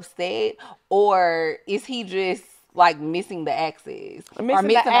really upset? Or is he just, like, missing the access? Or missing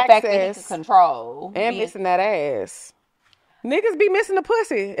the fact that he can control? And missing that ass. Niggas be missing the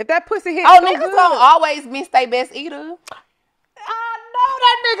pussy. If that pussy hits niggas good, don't always miss their best eater. I know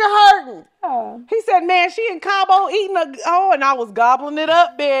that nigga hurting. Oh. He said, man, she in Cabo eating and I was gobbling it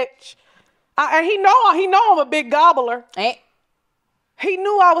up, bitch. And he know I'm a big gobbler. He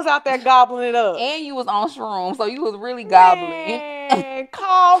knew I was out there gobbling it up. And you was on shrooms, so you was really gobbling. Man,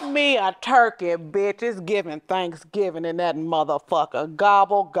 call me a turkey, bitch. It's giving Thanksgiving in that motherfucker.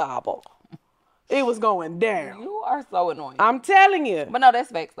 Gobble, gobble. It was going down. You are so annoying. I'm telling you. But no, that's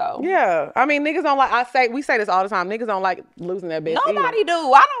facts though. Yeah. I mean, niggas don't like, we say this all the time. Niggas don't like losing their best Nobody do.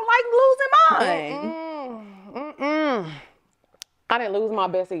 I don't like losing mine. I didn't lose my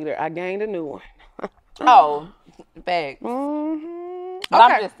best eater. I gained a new one. Facts. Mm-hmm. But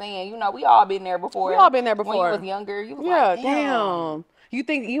I'm just saying, we all been there before. We all been there before. When you was younger, you was like, damn. You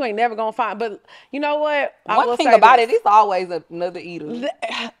think you ain't never gonna find, but you know what? One thing about it, it's always another eater.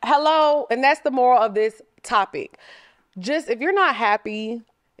 Hello, and that's the moral of this topic. Just if you're not happy,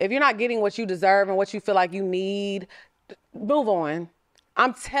 if you're not getting what you deserve and what you feel like you need, move on.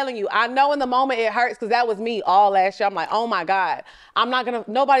 I'm telling you, I know in the moment it hurts because that was me all last year. I'm like, oh my God,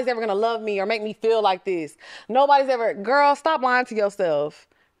 nobody's ever gonna love me or make me feel like this. Girl, stop lying to yourself.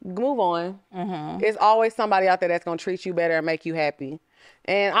 Move on. Mm-hmm. There's always somebody out there that's gonna treat you better and make you happy.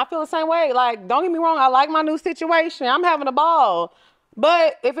 And I feel the same way. Like, don't get me wrong, I like my new situation. I'm having a ball.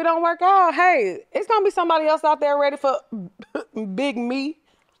 But if it don't work out, hey, it's going to be somebody else out there ready for big me.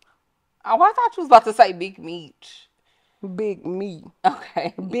 Oh, I thought you was about to say big meat. Big me.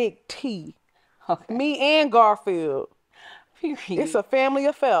 Okay. Big T. Okay. Me and Garfield. Period. It's a family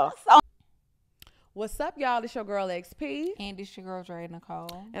affair. What's up, y'all? It's your girl XP. And it's your girl Drea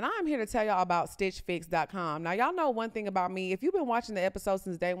Nicole. And I'm here to tell y'all about StitchFix.com. Now, y'all know one thing about me. If you've been watching the episode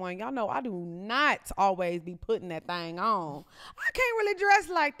since day one, y'all know I do not always be putting that thing on. I can't really dress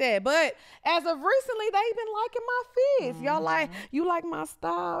like that. But as of recently, they've been liking my fits. Mm-hmm. Y'all you like my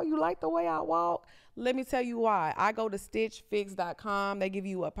style? You like the way I walk? Let me tell you why. I go to StitchFix.com. They give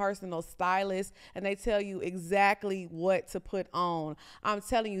you a personal stylist, and they tell you exactly what to put on. I'm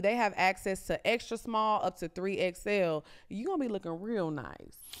telling you, they have access to extra small up to 3XL. You're going to be looking real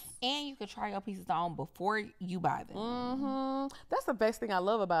nice. And you can try your pieces on before you buy them. Mm-hmm. That's the best thing I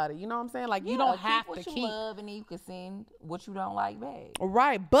love about it. You know what I'm saying? Like, you don't have to keep. You love, and then you can send what you don't like back.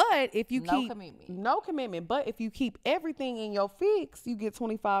 Right. But if you keep. No commitment. But if you keep everything in your fix, you get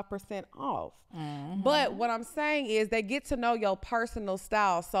 25% off. Mm-hmm. But what I'm saying is they get to know your personal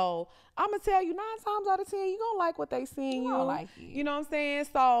style. So I'm going to tell you 9 times out of 10, you're going to like what they seeing you. Like it. You know what I'm saying?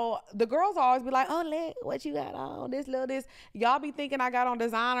 So the girls always be like, oh, look what you got on, this. Y'all be thinking I got on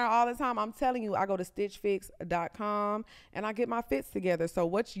designer all the time. I'm telling you, I go to StitchFix.com and I get my fits together. So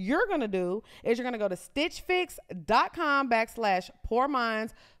what you're going to do is you're going to go to StitchFix.com/PoorMinds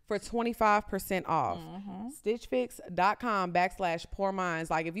for 25% off. Mm-hmm. StitchFix.com/PoorMinds.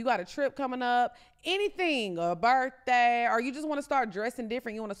 Like if you got a trip coming up, anything, a birthday, or you just want to start dressing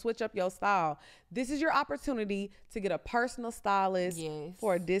different, you want to switch up your style, this is your opportunity to get a personal stylist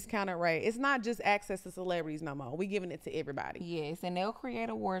for a discounted rate. It's not just access to celebrities no more. We giving it to everybody. Yes, and they'll create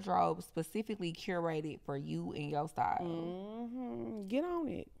a wardrobe specifically curated for you and your style. Mm-hmm. Get on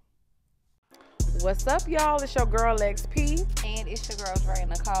it. What's up, y'all? It's your girl XP. And it's your girl Drea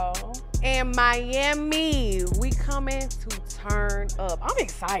Nicole. And Miami, we coming to turn up. I'm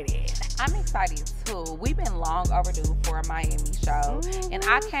excited. I'm excited too. We've been long overdue for a Miami show. Mm-hmm. And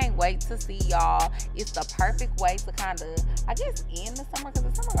I can't wait to see y'all. It's the perfect way to kind of, I guess, end the summer because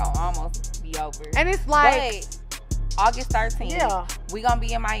the summer gonna almost be over. And it's like August 13th, we gonna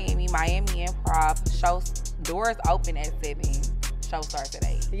be in Miami Improv. Doors open at 7. show starts at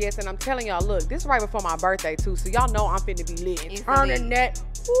 8. Yes, and I'm telling y'all, look, this is right before my birthday too, so y'all know I'm finna be lit. It's Turning lit. that.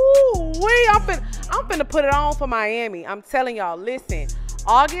 Ooh, wee, I'm finna put it on for Miami. I'm telling y'all, listen,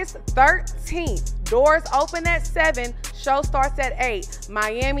 August 13th, doors open at 7, show starts at 8.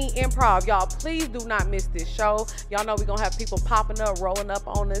 Miami Improv. Y'all, please do not miss this show. Y'all know we're gonna have people popping up, rolling up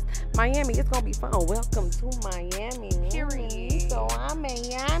on us. Miami, it's gonna be fun. Welcome to Miami. Period. So I'm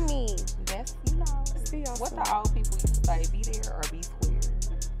Miami. That's, you know, See y'all what soon. the old people used to say, be there or be square.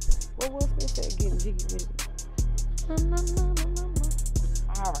 What Will Smith said, getting jiggy with it.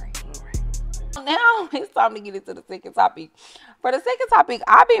 All right. Now it's time to get into the second topic. For the second topic,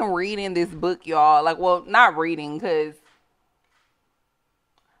 I've been reading this book, y'all. Like, well, not reading, because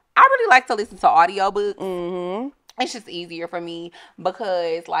I really like to listen to audiobooks. Mm-hmm. It's just easier for me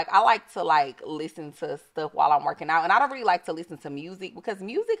because, like, I like to, like, listen to stuff while I'm working out. And I don't really like to listen to music because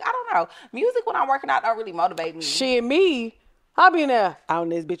music, I don't know. Music when I'm working out don't really motivate me. Shit, me. I'll be in there. Out in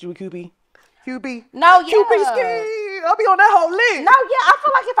this bitch with QP. No, yeah. QP ski. I'll be on that whole list. No, yeah. I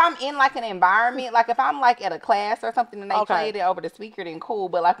feel like if I'm in, like, an environment, like, if I'm, like, at a class or something and they played it over the speaker, then cool.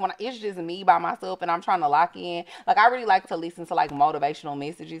 But, like, when it's just me by myself and I'm trying to lock in, like, I really like to listen to, like, motivational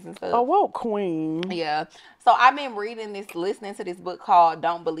messages and stuff. Oh, well, queen. Yeah. So I've been listening to this book called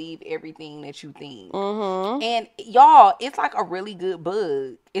Don't Believe Everything That You Think. Mm-hmm. And, y'all, it's, like, a really good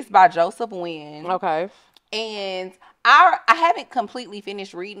book. It's by Joseph Wynn. Okay. And I haven't completely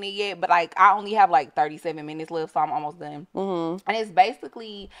finished reading it yet, but, like, I only have, like, 37 minutes left, so I'm almost done. Mm-hmm. And it's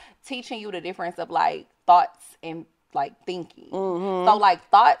basically teaching you the difference of, like, thoughts and, like, thinking. Mm-hmm. So, like,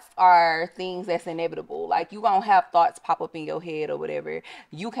 thoughts are things that's inevitable. Like, you gonna have thoughts pop up in your head or whatever.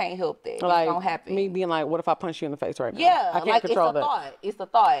 You can't help that. Like, it's gonna happen. Me being like, what if I punch you in the face right now? Yeah, I can't like, control it's a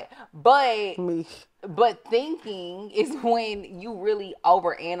thought. But Me. But thinking is when you really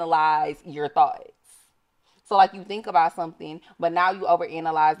overanalyze your thoughts. So, like, you think about something, but now you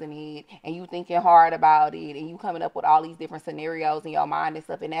overanalyzing it, and you thinking hard about it, and you coming up with all these different scenarios in your mind and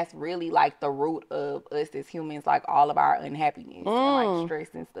stuff, and that's really, like, the root of us as humans, like, all of our unhappiness and, like, stress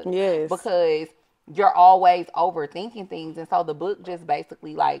and stuff. Yes. Because you're always overthinking things, and so the book just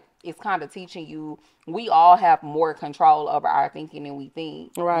basically, like, it's kind of teaching you we all have more control over our thinking than we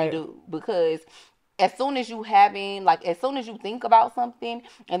think we do. Because as soon as you think about something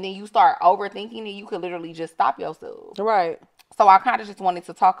and then you start overthinking it, you could literally just stop yourself. Right. So I kind of just wanted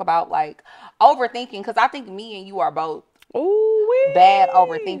to talk about, like, overthinking, because I think me and you are both bad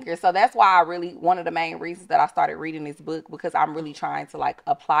overthinkers. So that's why one of the main reasons that I started reading this book, because I'm really trying to, like,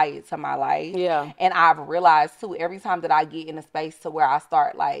 apply it to my life. Yeah. And I've realized too, every time that I get in a space to where I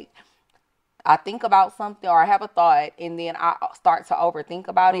start, like, I think about something or I have a thought and then I start to overthink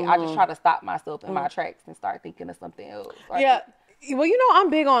about it, I just try to stop myself in my tracks and start thinking of something else. Well, you know,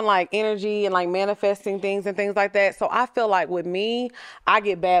 I'm big on, like, energy and, like, manifesting things and things like that. So I feel like with me, I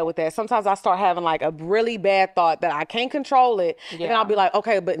get bad with that. Sometimes I start having, like, a really bad thought that I can't control it. Yeah. And I'll be like,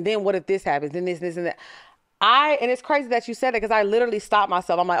 okay, but then what if this happens? Then this, and that. And it's crazy that you said it, because I literally stopped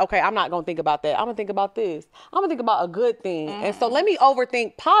myself. I'm like, okay, I'm not going to think about that. I'm going to think about this. I'm going to think about a good thing. And so let me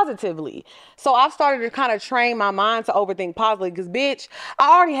overthink positively. So I've started to kind of train my mind to overthink positively, because, bitch, I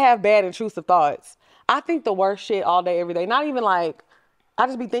already have bad intrusive thoughts. I think the worst shit all day, every day. Not even, like, I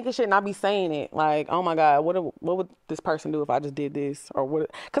just be thinking shit and I be saying it. Like, oh my God, what would this person do if I just did this? Or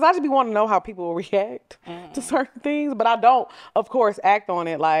what? Because I just be wanting to know how people will react to certain things. But I don't, of course, act on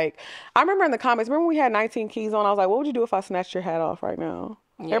it. Like, I remember in the comments, remember when we had 19 keys on? I was like, what would you do if I snatched your hat off right now?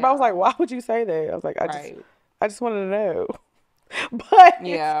 Yeah. Everybody was like, why would you say that? I was like, I just wanted to know. But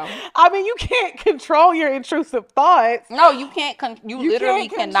yeah, I mean, you can't control your intrusive thoughts. No, you can't. You literally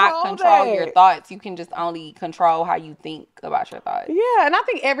cannot control your thoughts. You can just only control how you think about your thoughts. Yeah, and I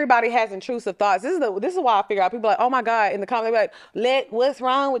think everybody has intrusive thoughts. This is why I figure out people are like, oh my God, in the comments they be like, what's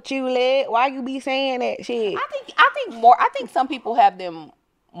wrong with you, Why you be saying that shit? I think some people have them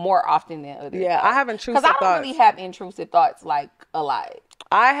more often than others. Yeah, I have intrusive thoughts. Because I don't really have intrusive thoughts, like, a lot.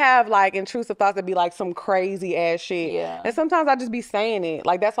 I have, like, intrusive thoughts that be like some crazy ass shit. Yeah. And sometimes I just be saying it.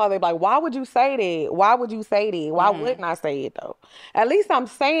 Like, that's why they be like, why would you say that? Why would you say that? Why wouldn't I say it, though? At least I'm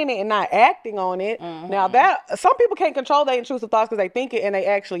saying it and not acting on it. Now, some people can't control their intrusive thoughts because they think it and they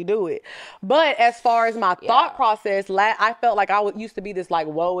actually do it. But as far as my thought process, I felt like I used to be this, like,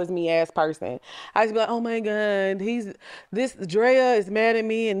 woe is me ass person. I used to be like, oh my God, Drea is mad at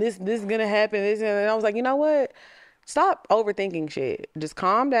me and this is going to happen. And I was like, you know what? Stop overthinking shit. Just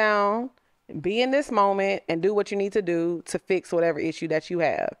calm down, be in this moment, and do what you need to do to fix whatever issue that you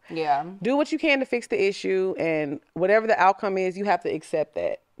have. Yeah. Do what you can to fix the issue, and whatever the outcome is, you have to accept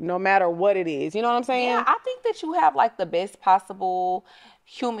that, no matter what it is. You know what I'm saying? Yeah, I think that you have, like, the best possible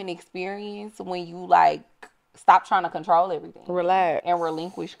human experience when you, like, stop trying to control everything. Relax. And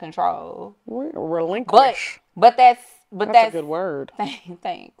relinquish control. Relinquish. But that's a good word.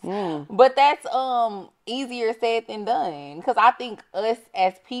 Thanks. But that's easier said than done. Because I think us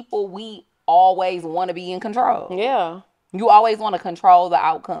as people, we always want to be in control. Yeah. You always want to control the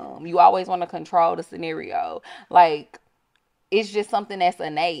outcome. You always want to control the scenario. Like, it's just something that's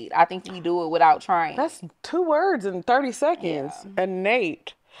innate. I think we do it without trying. That's 2 words in 30 seconds. Yeah.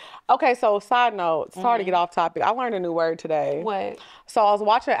 Innate. Okay, so side note, sorry to get off topic. I learned a new word today. What? So I was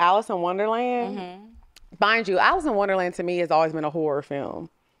watching Alice in Wonderland. Mind you, Alice in Wonderland to me has always been a horror film.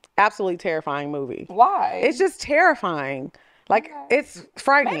 Absolutely terrifying movie. Why? It's just terrifying. Like, it's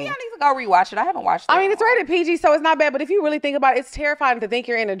frightening. Maybe I need to go rewatch it. I haven't watched it. I mean, it's rated PG, so it's not bad. But if you really think about it, it's terrifying to think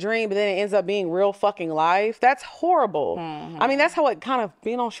you're in a dream, but then it ends up being real fucking life. That's horrible. I mean, that's how it kind of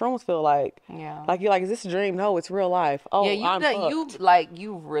being on shrooms feel like. Yeah. Like, you're like, is this a dream? No, it's real life. Oh, yeah,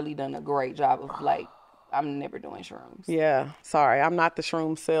 you've really done a great job of, like, I'm never doing shrooms. Yeah. Sorry. I'm not the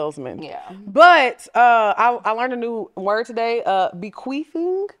shroom salesman. Yeah. But I learned a new word today.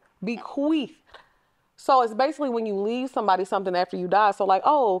 Bequeathing. Bequeath. So it's basically when you leave somebody something after you die. So like,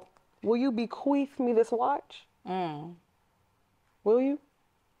 oh, will you bequeath me this watch? Will you?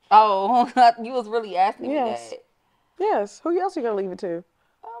 Oh, you was really asking me that. Yes. Who else you gonna leave it to?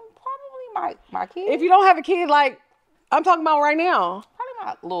 Probably my kid. If you don't have a kid, like I'm talking about right now. Probably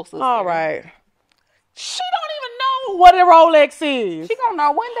my little sister. All right. She don't even know what a Rolex is. She gonna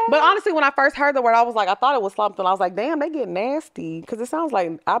know one day. But honestly, when I first heard the word, I was like, I thought it was something. I was like, damn, they get nasty. Because it sounds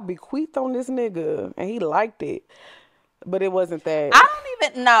like I bequeathed on this nigga. And he liked it. But it wasn't that. I don't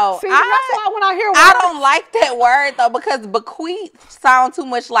even know. See, that's why when I hear words, I don't like that word, though. Because bequeath sounds too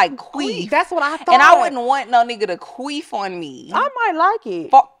much like queef. That's what I thought. And I wouldn't want no nigga to queef on me. I might like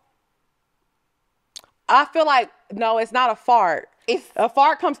it. I feel like, no, it's not a fart. A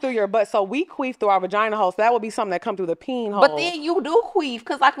fart comes through your butt, so we queef through our vagina hole. So that would be something that come through the peen hole. But then you do queef,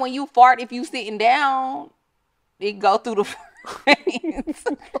 because like when you fart, if you sitting down, it go through the frames.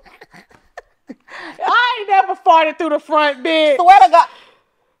 I ain't never farted through the front, bitch. Swear to God,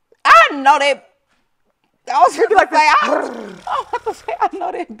 I know that. I was really like, I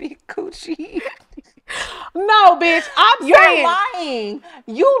know that big coochie. No, bitch. You're lying.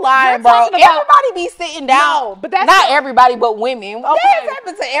 You lying, bro. Everybody be sitting down. No, but that's not everybody, but women. Okay. That has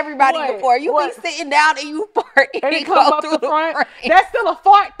happened to everybody before. You be sitting down and you fart and it comes up through the front. That's still a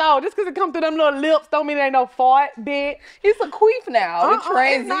fart, though. Just because it comes through them little lips don't mean it ain't no fart, bitch. It's a queef now. It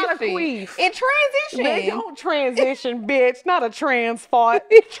transitions. It's not a queef. It transitions. It don't transition, bitch. Not a trans fart.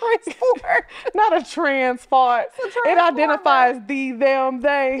 It transport. Not a trans fart. It identifies the, them,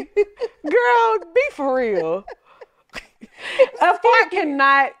 they. Girl, be for real. A fart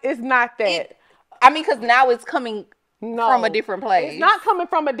cannot, it's not that. I mean, because now it's coming from a different place. It's not coming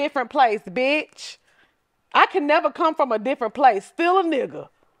from a different place, bitch. I can never come from a different place. Still a nigga.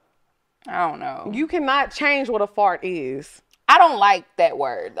 I don't know. You cannot change what a fart is. I don't like that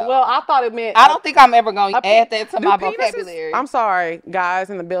word, though. Well, I thought it meant... I don't think I'm ever going to add that to my vocabulary. I'm sorry,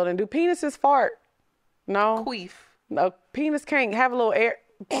 guys in the building. Do penises fart? No? Queef. No, penis can't have a little air...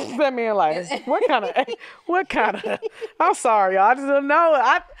 That man like, what kind of, I'm sorry, y'all. I just don't know.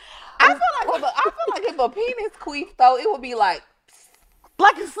 I feel like if a penis queef, though, it would be like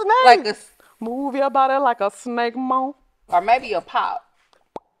a snake. Move your body like a snake, mo. Or maybe a pop.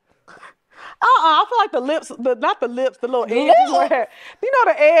 I feel like the lips, not the lips, the little edge. You know,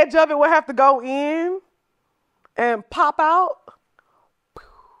 the edge of it would have to go in and pop out.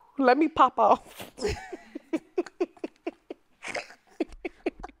 Let me pop off.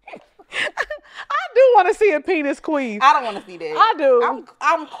 I do want to see a penis queef. I don't want to see that. I do.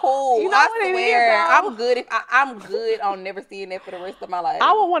 I'm cool. You know what it is, I'm good. I'm good on never seeing that for the rest of my life.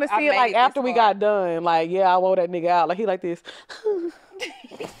 I would want to see it like after we got done. Like, yeah, I wore that nigga out. Like he like this.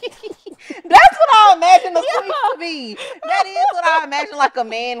 That's what I imagine the queef to be. That is what I imagine like a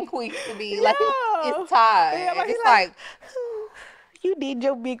man queef to be. Like it's tied. Yeah, like, it's like you did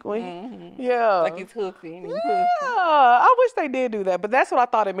your big one. Mm-hmm. Yeah. Like it's hoofing. Yeah. I wish they did do that, but that's what I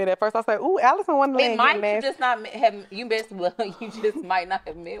thought it meant at first. I was like, ooh, Alice in Wonderland. It might just not have, you just might not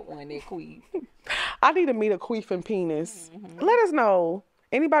have met one that queef. I need to meet a queefing penis. Mm-hmm. Let us know.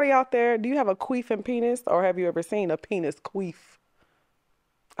 Anybody out there, do you have a queefing penis or have you ever seen a penis queef?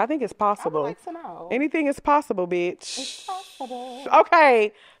 I think it's possible. I would like to know. Anything is possible, bitch. It's possible.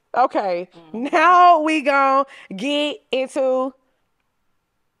 Okay. Mm-hmm. Now we gonna get into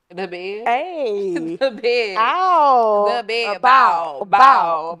the bed. Hey. The bed. Ow. The bed. Bow.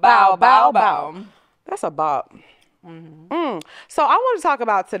 Bow. Bow. Bow. Bow. That's a bop. Mm-hmm. So I want to talk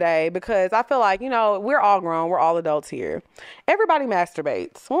about today because I feel like, you know, we're all grown. We're all adults here. Everybody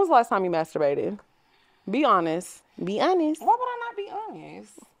masturbates. When was the last time you masturbated? Be honest. Be honest. Why would I not be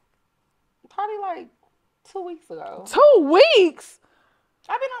honest? Probably like 2 weeks ago. 2 weeks?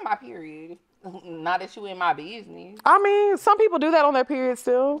 I've been on my period. Not that you in my business. I mean, some people do that on their period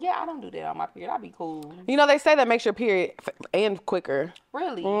still. Yeah, I don't do that on my period. I'd be cool. You know, they say that makes your period end quicker.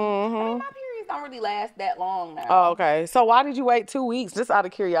 Really? I mean, my periods don't really last that long now. Oh, okay. So why did you wait 2 weeks? Just out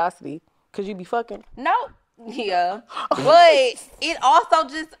of curiosity. Because you be fucking? Nope. Yeah. But it also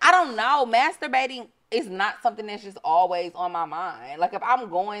just, I don't know, masturbating is not something that's just always on my mind. Like, if I'm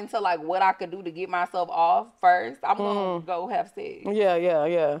going to, like, what I could do to get myself off first, I'm going to go have sex.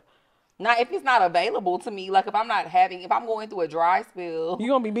 Yeah. Now, if it's not available to me, like, if I'm going through a dry spell. You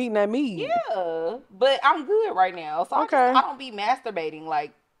gonna be beating at me. Yeah. But I'm good right now. So okay. I don't be masturbating,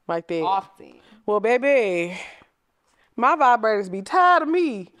 like that often. Well, baby, my vibrators be tired of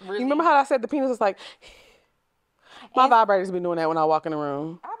me. Really? You remember how I said the penis was like... My vibrators be doing that when I walk in the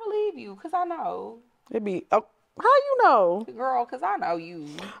room. I believe you, because I know. It be... Oh, how you know? Girl, because I know you.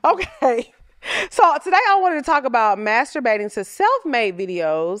 Okay. So today I wanted to talk about masturbating to self-made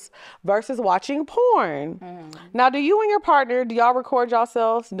videos versus watching porn. Now, do you and your partner, do y'all record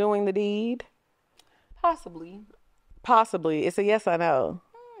yourselves doing the deed? Possibly. It's a yes or no?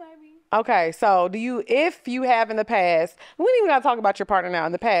 Maybe. Okay, so if you have in the past, we don't even got to talk about your partner now.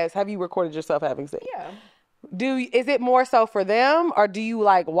 In the past, have you recorded yourself having sex? Yeah. Is it more so for them, or do you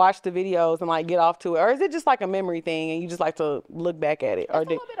like watch the videos and like get off to it, or is it just like a memory thing and you just like to look back at it? It's a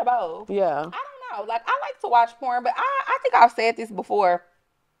little bit of both. Yeah. I don't know. Like, I like to watch porn, but I think I've said this before.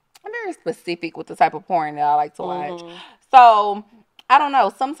 I'm very specific with the type of porn that I like to watch. So I don't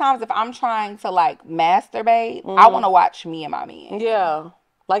know. Sometimes if I'm trying to like masturbate, I want to watch me and my man. Yeah.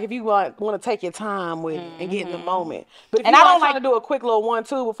 Like if you want to take your time with it and get in the moment. But if I don't like to do a quick little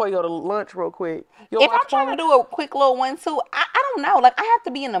 1-2 before you go to lunch real quick. If I'm trying to do a quick little 1-2, I don't know. Like, I have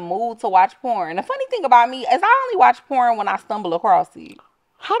to be in the mood to watch porn. The funny thing about me is I only watch porn when I stumble across it.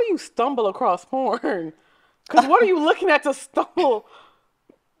 How do you stumble across porn? Because what are you looking at to stumble?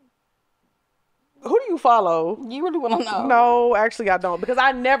 Who do you follow? You really want to know? No, actually I don't. Because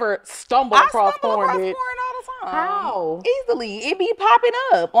I never stumble across porn. I stumble across porn all the time. How? Easily. It be popping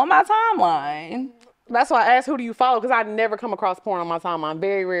up on my timeline. That's why I asked who do you follow, because I never come across porn on my timeline.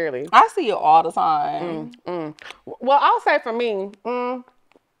 Very rarely. I see it all the time. Well, I'll say for me,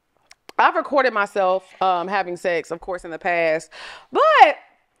 I've recorded myself having sex, of course, in the past. But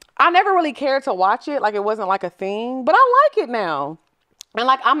I never really cared to watch it. Like, it wasn't like a thing. But I like it now. And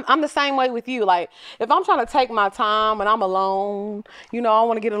like, I'm the same way with you. Like, if I'm trying to take my time and I'm alone, you know, I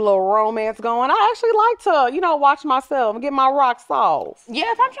want to get a little romance going, I actually like to, you know, watch myself and get my rocks off. Yeah,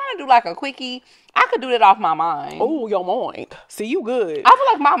 if I'm trying to do like a quickie, I could do that off my mind. Oh, your mind. See, you good. I feel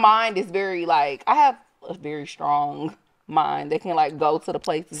like my mind is very like, I have a very strong mind that can like go to the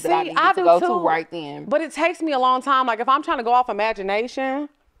places that I need to go to right then. But it takes me a long time. Like, if I'm trying to go off imagination,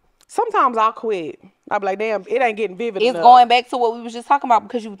 sometimes I'll quit. I'll be like, damn, it ain't getting vivid enough. It's going back to what we was just talking about,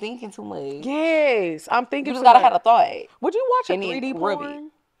 because you thinking too much. Yes, I'm thinking too much. You just gotta have a thought. Would you watch a 3D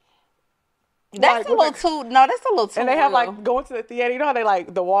porn? That's a little too, no, that's a little too. And they have like, going to the theater, you know how they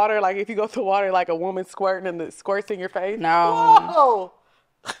like the water, like if you go to the water, like a woman squirting and the squirts in your face? No. Whoa!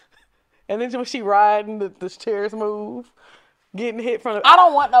 And then when she riding, the chairs move. Getting hit from the... I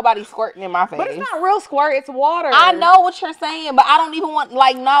don't want nobody squirting in my face. But it's not real squirt, it's water. I know what you're saying, but I don't even want,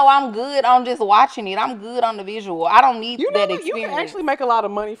 like, no, I'm good on just watching it. I'm good on the visual. I don't need that experience. You can actually make a lot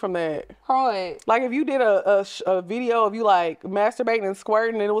of money from that. Right. Like, if you did a video of you, like, masturbating and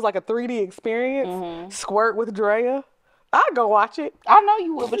squirting, and it was like a 3D experience, squirt with Drea, I'd go watch it. I know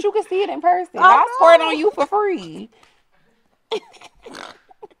you would, but you can see it in person. I'll squirt on you for free.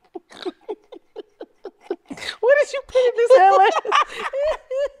 What did you put in this LS?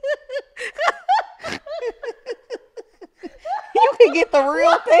 You can get the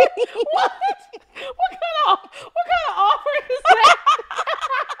real thing. What? What kind of offer is that?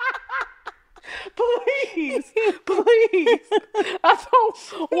 Please. I don't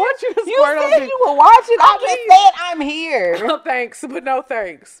want you to squirt on me. You said you would watch it. I just said I'm here. No thanks, but no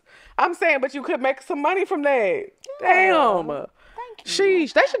thanks. I'm saying, but you could make some money from that. Damn. Thank you.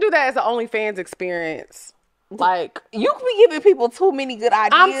 Sheesh. They should do that as an OnlyFans experience. Like, you could be giving people too many good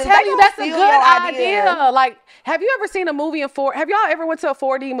ideas. I'm telling you, that's a good idea. Like, have you ever seen a movie in 4? Have y'all ever went to a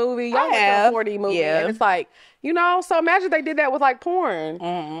 4D movie? Y'all went to a 4D movie, and it's like, you know. So imagine they did that with like porn,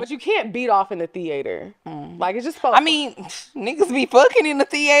 but you can't beat off in the theater. Like, it's just. I mean, niggas be fucking in the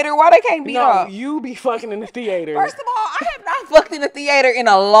theater. Why they can't beat off? No, you be fucking in the theater. First of all, I have not fucked in the theater in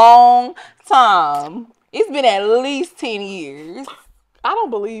a long time. It's been at least 10 years. I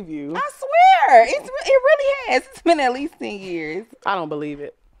don't believe you. I swear. It really has. It's been at least 10 years. I don't believe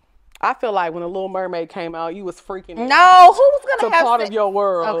it. I feel like when The Little Mermaid came out, you was freaking No, who was gonna have part sex? of your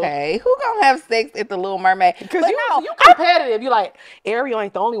world. Okay, who gonna have sex at The Little Mermaid? Because you competitive. You like, Ariel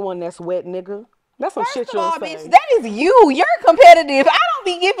ain't the only one that's wet, nigga. That's some shit you'll say. Bitch, that is you. You're competitive. I don't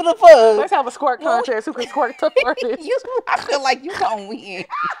be giving a fuck. Let's have a squirt contest. Who can squirt the furthest? I feel like you gonna win.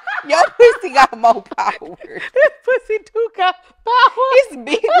 Your pussy got more power. This pussy too got power. It's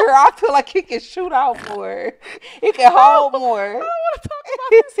bigger. I feel like it can shoot out more. It can hold more. I don't want to talk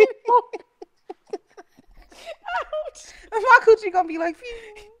about this anymore. My coochie gonna be like,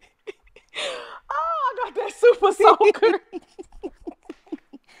 phew. Oh, I got that super soaker.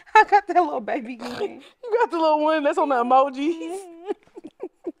 I got that little baby gun. You got the little one that's on the emojis.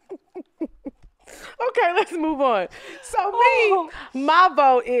 Okay, let's move on. So my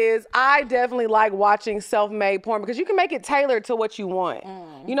vote is I definitely like watching self-made porn because you can make it tailored to what you want.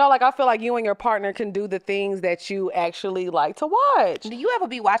 You know, like I feel like you and your partner can do the things that you actually like to watch. Do you ever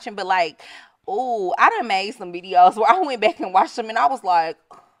be watching, but like, oh, I done made some videos where I went back and watched them and I was like,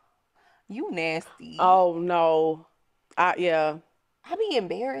 you nasty. Oh, no. Yeah. I be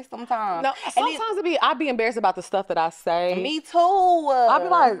embarrassed sometimes. No, sometimes I be embarrassed about the stuff that I say. Me too. I be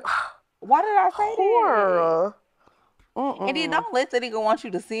like, why did I say horror. that? And then don't let the nigga want you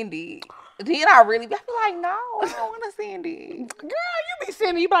to send it. Then I be like, no, I don't want to send it. Girl, you be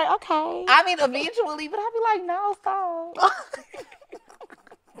sending, you be like, okay. I mean, eventually, but I be like, no, stop.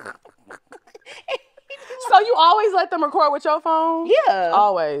 So you always let them record with your phone? Yeah.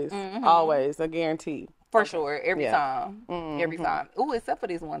 Always. Always. A guarantee. For sure. Every time. Every time. Ooh, except for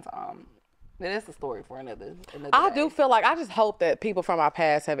this one time. That's a story for another I day. do feel like I just hope that people from our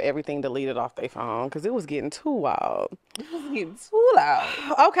past have everything deleted off their phone because it was getting too wild. It was getting too loud.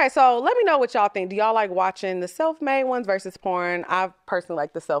 Okay, so let me know what y'all think. Do y'all like watching the self-made ones versus porn? I personally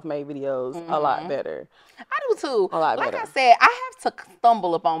like the self-made videos a lot better. I do too. A lot like better. I said, I have to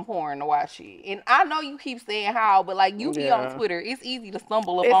stumble upon porn to watch it. And I know you keep saying how, but like you be on Twitter, it's easy to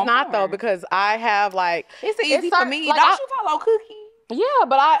stumble upon It's not porn. though because I have like... It's easy for me. Like, Don't you follow Cookie? Yeah,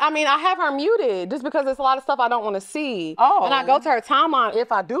 but I mean, I have her muted just because it's a lot of stuff I don't want to see. Oh. And I go to her timeline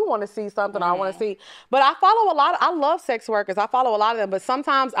if I do want to see something I want to see. But I follow a lot. I love sex workers. I follow a lot of them. But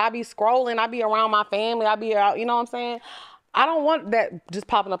sometimes I be scrolling. I be around my family. I be out. You know what I'm saying? I don't want that just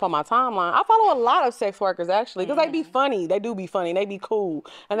popping up on my timeline. I follow a lot of sex workers actually because they be funny. They do be funny. They be cool.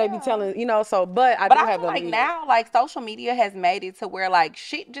 And they be telling, you know, so, but I do have feel like now, like social media has made it to where like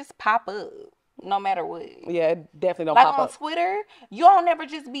shit just pop up. No matter what. Yeah, it definitely don't like pop on up. Twitter, you don't never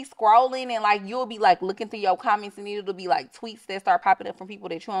just be scrolling and like you'll be like looking through your comments and it'll be like tweets that start popping up from people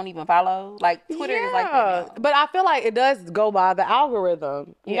that you don't even follow. Like Twitter is like that now. But I feel like it does go by the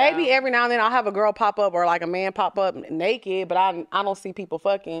algorithm. Yeah. Maybe every now and then I'll have a girl pop up or like a man pop up naked, but I don't see people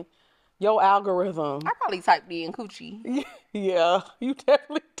fucking. Your algorithm. I probably typed in coochie. Yeah, you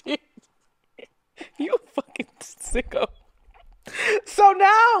definitely did. You fucking sicko. So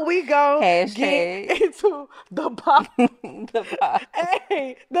now we go get into the bop. The bop.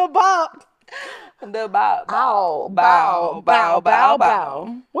 Hey, the bop. The bop. Bow, bow, bow, bow,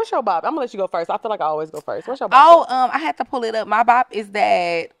 bow. What's your bop? I'm gonna let you go first. I feel like I always go first. What's your bop? I had to pull it up. My bop is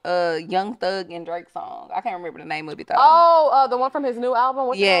that Young Thug and Drake song. I can't remember the name of it though. Oh, the one from his new album?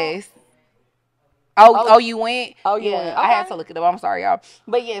 What's yes. Oh, you went? Oh, you went. I had to look it up. I'm sorry, y'all.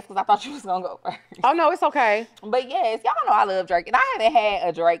 But yes, because I thought you was going to go first. Oh, no, it's okay. But yes, y'all know I love Drake. And I haven't had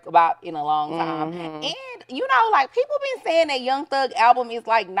a Drake bop in a long time. And, you know, like, people been saying that Young Thug album is,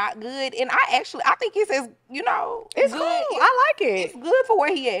 like, not good. And I think it's as, you know, it's good. Cool. I like it. It's good for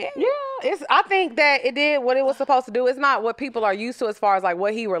where he at. Yeah. I think that it did what it was supposed to do. It's not what people are used to as far as, like,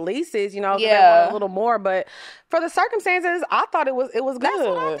 what he releases, you know. They want a little more. But for the circumstances, I thought it was good. That's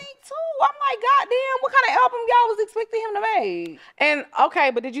what I think, too. I'm like, goddamn, what kind of album y'all was expecting him to make? And okay,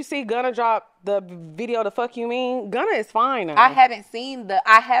 but did you see Gunna drop the video "The Fuck You Mean"? Gunna is fine now. I have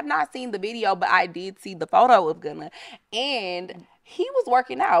not seen the video, but I did see the photo of Gunna, and he was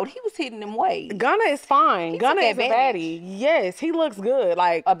working out. He was hitting them weights. Gunna is fine. Gunna is a baddie. Yes, he looks good.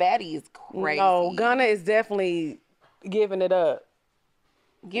 Like a baddie is crazy. No, Gunna is definitely giving it up.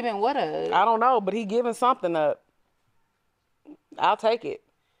 Giving what up? I don't know, but he giving something up. I'll take it.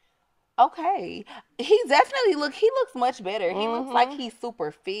 Okay, he looks much better. He looks like he's super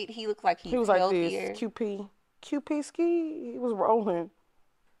fit. He looks like he's healthier. Like this QP ski. He was rolling.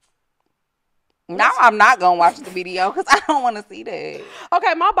 Now I'm not gonna watch the video because I don't want to see that.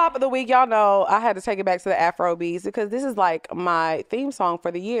 Okay, my bop of the week, y'all know I had to take it back to the Afro beats because this is like my theme song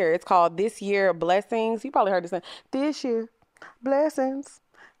for the year. It's called "This Year Blessings." You probably heard this. This year blessings.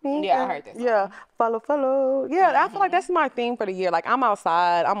 Yeah, I heard this. Yeah, follow. Yeah, I feel like that's my theme for the year. Like I'm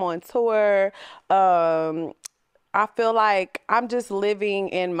outside, I'm on tour. I feel like I'm just living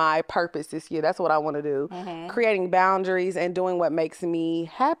in my purpose this year. That's what I want to do. Creating boundaries and doing what makes me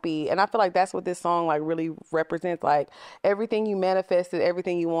happy. And I feel like that's what this song like really represents. Like everything you manifested,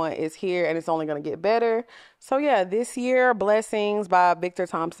 everything you want is here and it's only going to get better. So yeah, this year, Blessings by Victor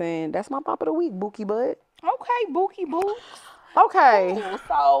Thompson. That's my pop of the week, Bookie Bud. Okay, Bookie Boo. Okay. Ooh,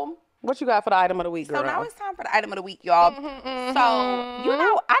 so what you got for the item of the week, girl? So now it's time for the item of the week, y'all. So, you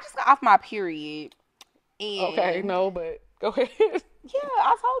know, I just got off my period. Okay, no, but go ahead. Yeah,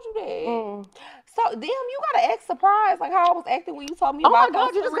 I told you that. So, damn, you got to act surprised, like how I was acting when you told me about Oh my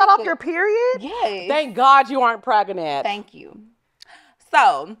God, you just got off your period? Yes. Thank God you aren't pregnant. Thank you.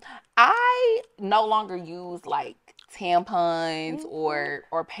 So, I no longer use like tampons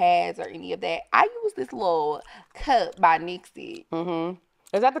or pads or any of that. I use this little cup by Nixie.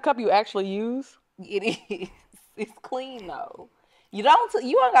 Is that the cup you actually use? It is. It's clean though. You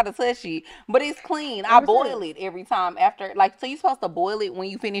don't got to touch it, but it's clean. I boil it every time after, like, so you're supposed to boil it when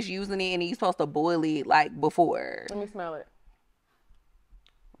you finish using it, and you're supposed to boil it like before. Let me smell it.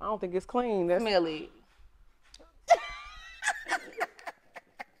 I don't think it's clean. Smell it.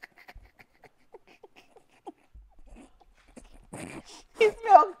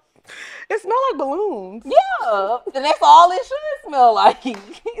 It smells like balloons. Yeah, and that's all it should smell like.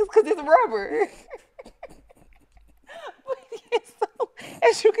 It's because it's rubber. So,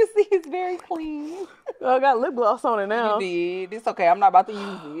 as you can see, it's very clean. I got lip gloss on it now. You did. It's okay. I'm not about to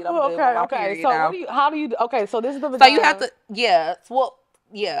use it. Okay. So okay, so this is the vagina. So you have to, yeah. Well,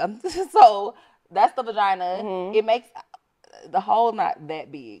 yeah. So that's the vagina. It makes the hole not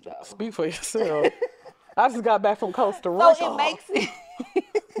that big though. Speak for yourself. I just got back from Costa Rica. So it makes it.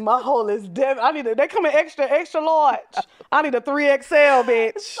 My hole is they come in extra large. I need a 3XL,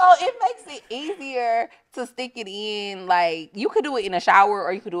 bitch. So it makes it easier to stick it in. Like, you could do it in a shower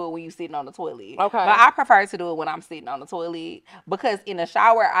or you could do it when you're sitting on the toilet. Okay. But I prefer to do it when I'm sitting on the toilet because in a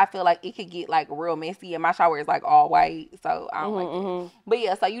shower, I feel like it could get like real messy and my shower is like all white. So I don't like it. But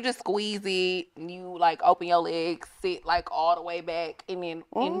yeah, so you just squeeze it, you like open your legs, sit like all the way back and then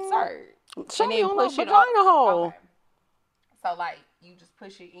insert. Show and me then on push the it vagina hole. Okay. So like you just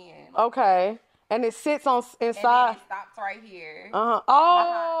push it in. Okay. And it sits on inside. And then it stops right here.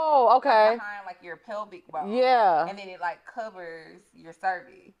 Oh, okay. Behind like your pelvic bone. Yeah. And then it like covers your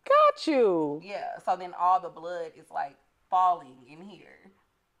cervix. Got you. Yeah. So then all the blood is like falling in here.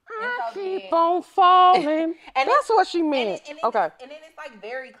 I keep on falling. And that's what she meant. Okay. And then it's like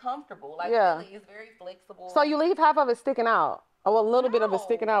very comfortable. Like really, it's very flexible. So you leave half of it sticking out. Oh, a little bit of it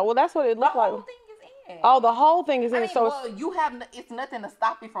sticking out. Well, that's what it looked like. The whole thing is in. Oh, the whole thing is in. You have it's nothing to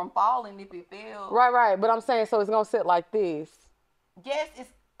stop it from falling if it fails. Right. But I'm saying, so it's gonna sit like this. Yes, it's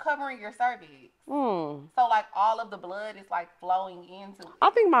covering your cervix. So like all of the blood is like flowing into it.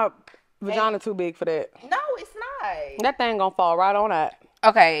 I think my vagina too big for that. No, it's not. That thing gonna fall right on that.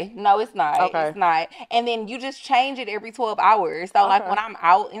 Okay. No, it's not. Okay. It's not. And then you just change it every 12 hours. So like when I'm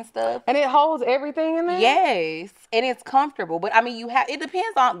out and stuff. And it holds everything in there? Yes. And it's comfortable. But I mean, it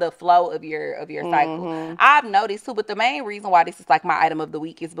depends on the flow of your cycle. I've noticed too, but the main reason why this is like my item of the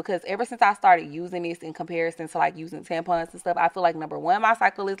week is because ever since I started using this in comparison to like using tampons and stuff, I feel like number one, my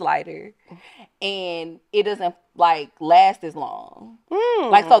cycle is lighter and it doesn't like last as long.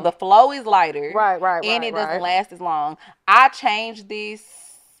 Like, so the flow is lighter. Right. And it doesn't last as long. I changed this.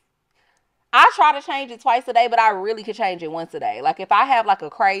 I try to change it twice a day, but I really could change it once a day. Like, if I have, like, a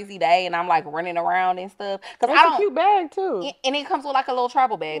crazy day and I'm, like, running around and stuff. Because it's a cute bag, too. And it comes with, like, a little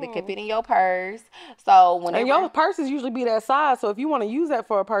travel bag that can fit in your purse. So, whenever... And your purses usually be that size, so if you want to use that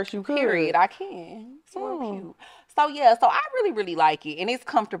for a purse, you could. Period. I can. It's real cute. So, yeah. So, I really, really like it. And it's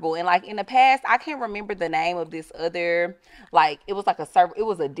comfortable. And, like, in the past, I can't remember the name of this other... Like, it was like it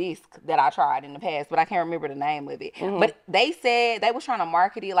was a disc that I tried in the past, but I can't remember the name of it. But they said they was trying to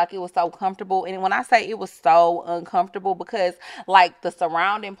market it like it was so comfortable. And when I say it was so uncomfortable, because like the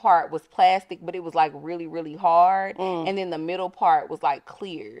surrounding part was plastic, but it was like really, really hard. And then the middle part was like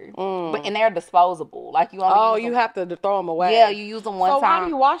clear. And they're disposable. Like you only you have to throw them away. Yeah, you use them one time. So how do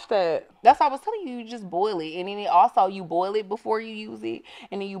you wash that? That's what I was telling you. You just boil it. And then you boil it before you use it.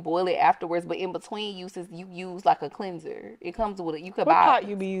 And then you boil it afterwards. But in between uses, you use like a cleanser. It comes with it. You could buy. What pot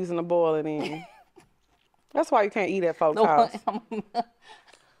you be using to boil it in? That's why you can't eat at folks' house.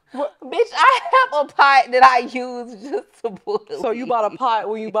 Bitch, I have a pot that I use just to boil. So you bought a pot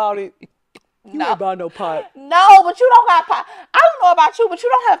when you bought it? You ain't buy no pot. No, but you don't got pot. I don't know about you, but you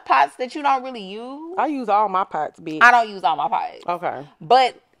don't have pots that you don't really use. I use all my pots, bitch. I don't use all my pots. Okay.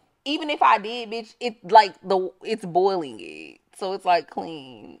 But even if I did, bitch, it's like it's boiling it. So it's like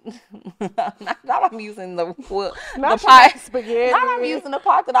clean. Not I'm using the pot. Spaghetti. Not I'm using the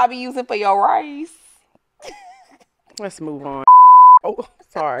pot that I be using for your rice. Let's move on. Oh,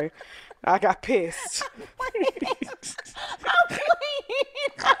 sorry. I got pissed.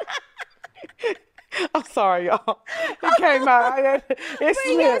 I'm sorry, y'all. It came out. It's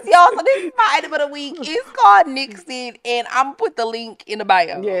yes, y'all. So this is my item of the week. It's called Nixon, and I'm gonna put the link in the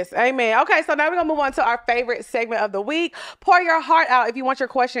bio. Yes, amen. Okay, so now we're gonna move on to our favorite segment of the week. Pour your heart out. If you want your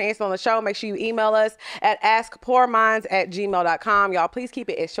question answered on the show, make sure you email us at askpourminds@gmail.com. Y'all, please keep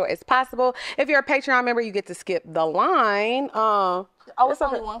it as short as possible. If you're a Patreon member, you get to skip the line. It's only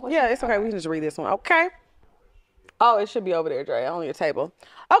one question. Yeah, it's okay. We can just read this one. Okay. Oh, it should be over there, Drea, on your table.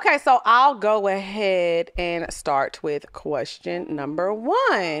 Okay, so I'll go ahead and start with question number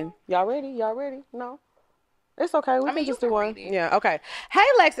 1. Y'all ready? Y'all ready? No? It's okay. We can just do one. Yeah, okay. Hey,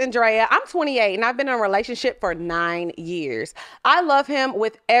 Lex and Drea. I'm 28 and I've been in a relationship for 9 years. I love him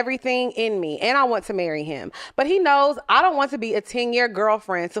with everything in me and I want to marry him. But he knows I don't want to be a 10-year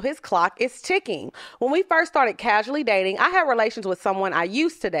girlfriend, so his clock is ticking. When we first started casually dating, I had relations with someone I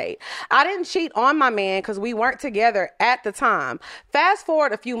used to date. I didn't cheat on my man because we weren't together at the time. Fast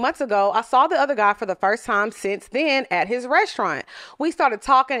forward a few months ago, I saw the other guy for the first time since then at his restaurant. We started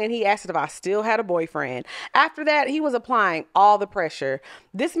talking and he asked if I still had a boyfriend. After that, he was applying all the pressure.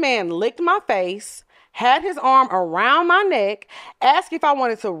 This man licked my face, had his arm around my neck, asked if I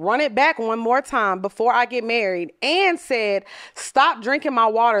wanted to run it back one more time before I get married, and said, stop drinking my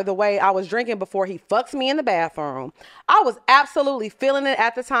water the way I was drinking before he fucks me in the bathroom. I was absolutely feeling it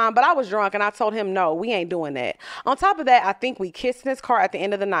at the time, but I was drunk and I told him, no, we ain't doing that. On top of that, I think we kissed in his car at the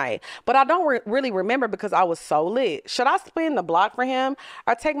end of the night, but I don't really remember because I was so lit. Should I spin the block for him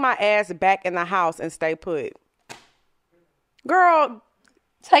or take my ass back in the house and stay put? Girl,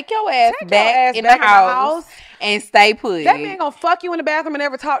 take your ass back in the house and stay put. That man gonna fuck you in the bathroom and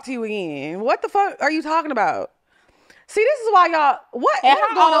never talk to you again. What the fuck are you talking about? See, this is why y'all. What is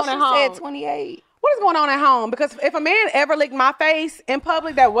going on at home? Said 28. What is going on at home? Because if a man ever licked my face in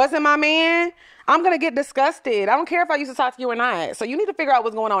public that wasn't my man, I'm gonna get disgusted. I don't care if I used to talk to you or not. So you need to figure out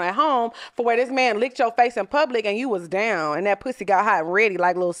what's going on at home for where this man licked your face in public and you was down and that pussy got hot and ready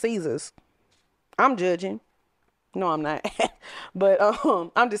like Little Caesars. I'm judging. No, I'm not. But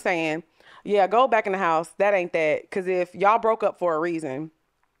I'm just saying, yeah, go back in the house. That ain't that. Because if y'all broke up for a reason,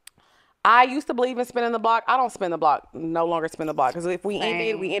 I used to believe in spinning the block. I don't spin the block. No longer spin the block. Because if we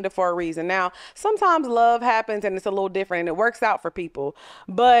ended, we ended for a reason. Now, sometimes love happens and it's a little different and it works out for people.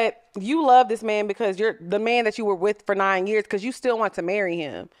 But you love this man because you're the man that you were with for 9 years because you still want to marry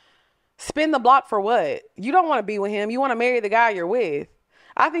him. Spin the block for what? You don't want to be with him. You want to marry the guy you're with.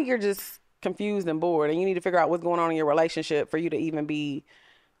 I think you're just confused and bored and you need to figure out what's going on in your relationship for you to even be,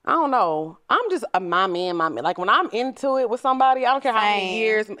 I don't know. I'm just my man. Like when I'm into it with somebody, I don't care how many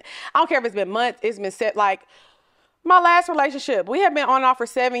years, I don't care if it's been months, it's been set. Like my last relationship, we had been on and off for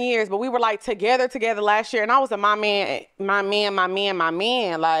 7 years, but we were like together last year and I was a my man.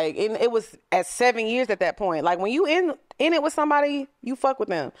 Like it was at 7 years at that point. Like when you in it with somebody, you fuck with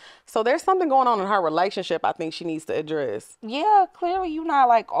them. So there's something going on in her relationship I think she needs to address. Yeah, clearly you're not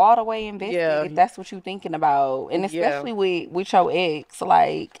like all the way invested if that's what you're thinking about. And especially with your ex,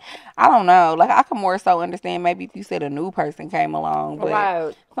 like, I don't know. Like I can more so understand maybe if you said a new person came along,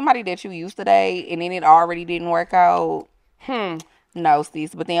 but somebody that you used to date and then it already didn't work out. No,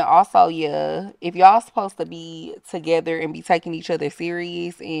 sis. But then also, if y'all supposed to be together and be taking each other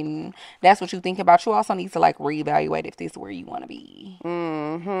serious and that's what you think about, you also need to like reevaluate if this is where you want to be.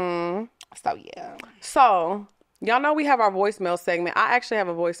 So, yeah. So, y'all know we have our voicemail segment. I actually have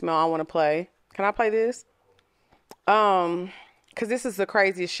a voicemail I want to play. Can I play this? Because this is the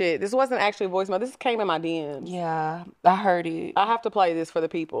craziest shit. This wasn't actually a voicemail. This came in my DMs. Yeah, I heard it. I have to play this for the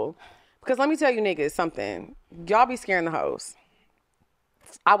people. Because let me tell you niggas something. Y'all be scaring the hoes.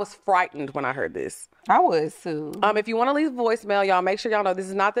 I was frightened when I heard this. I was too. If you want to leave a voicemail, y'all make sure y'all know this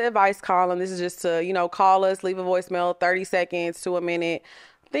is not the advice column. This is just to, call us, leave a voicemail, 30 seconds to a minute.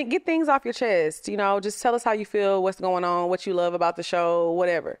 Get things off your chest. Just tell us how you feel, what's going on, what you love about the show,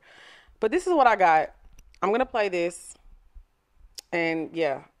 whatever. But this is what I got. I'm going to play this. And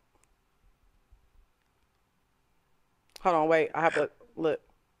yeah. Hold on, wait. I have to look.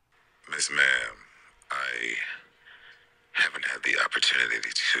 Miss Ma'am, I haven't had the opportunity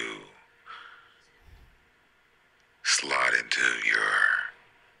to slide into your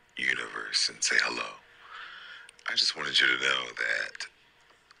universe and say hello. I just wanted you to know that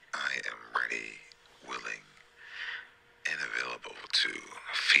I am ready, willing, and available to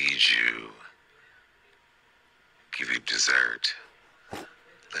feed you, give you dessert,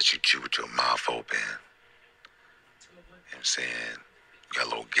 let you chew with your mouth open. You know what I'm saying? You got a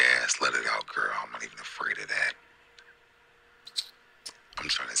little gas, let it out, girl. I'm not even afraid of that. I'm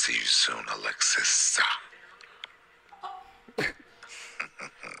trying to see you soon, Alexis.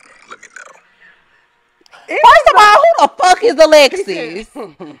 First of all, who the fuck is Alexis?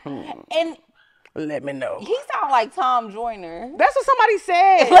 And let me know. He sound like Tom Joyner. That's what somebody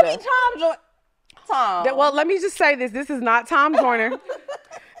said. Let me Tom. Well, let me just say this. This is not Tom Joyner.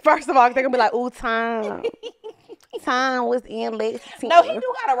 First of all, they're going to be like, ooh, Tom. Tom was in Lexington. No, he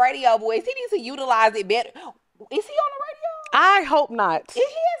do got a radio voice. He needs to utilize it better. Is he on the radio? I hope not. He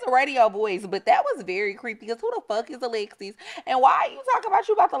has a radio voice, but that was very creepy because who the fuck is Alexis? And why are you talking about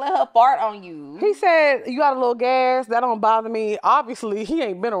you about to let her fart on you? He said, you got a little gas. That don't bother me. Obviously, he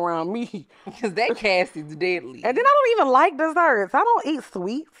ain't been around me. Because that gas is deadly. And then I don't even like desserts. I don't eat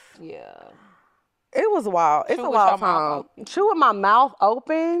sweets. Yeah. It was wild. It's a wild time. Chew with my mouth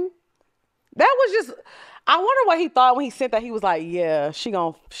open. That was just... I wonder what he thought when he sent that. He was like, yeah, she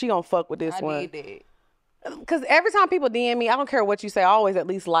gonna fuck with this one. I did that. Because every time people DM me, I don't care what you say, I always at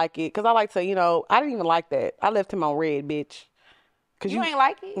least like it. Because I like to, I didn't even like that. I left him on red, bitch. Cause you ain't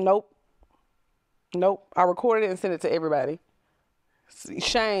like it? Nope. I recorded it and sent it to everybody.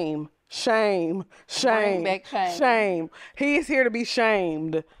 Shame. Bring back shame. Shame. He is here to be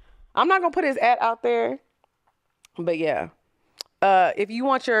shamed. I'm not going to put his ad out there. But yeah. If you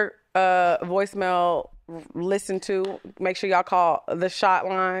want your voicemail listened to, make sure y'all call the shot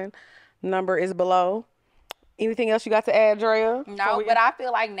line. Number is below. Anything else you got to add, Drea? No, but I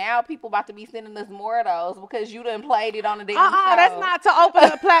feel like now people about to be sending us more of those because you done played it on the damn show. That's not to open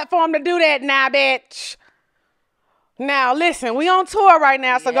a platform to do that now, bitch. Now, listen, we on tour right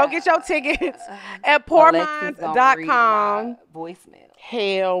now, so go get your tickets at poorminds.com. Voicemail.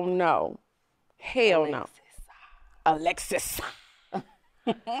 Hell no. Alexis.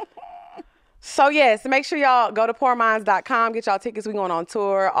 So, yes, make sure y'all go to poorminds.com. Get y'all tickets. We going on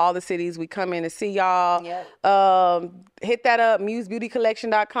tour. All the cities we come in to see y'all. Yep. Hit that up.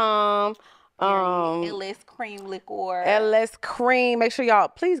 musebeautycollection.com. LS Cream Liqueur. LS Cream. Make sure y'all,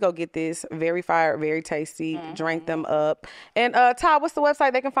 please go get this. Very fire, very tasty. Mm-hmm. Drink them up. And, Todd, what's the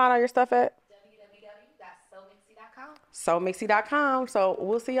website they can find all your stuff at? www.somixy.com. So,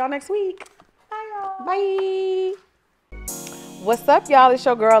 we'll see y'all next week. Bye, y'all. Bye. What's up, y'all? It's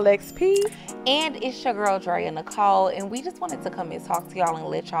your girl, XP. And it's your girl, Drea Nicole. And we just wanted to come and talk to y'all and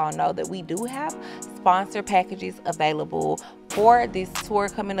let y'all know that we do have sponsor packages available for this tour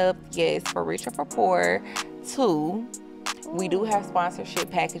coming up. Yes, for Rich or for Poor 2. We do have sponsorship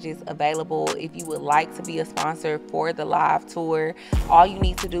packages available. If you would like to be a sponsor for the live tour, all you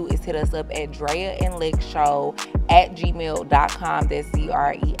need to do is hit us up at DreaandLexShow@gmail.com. That's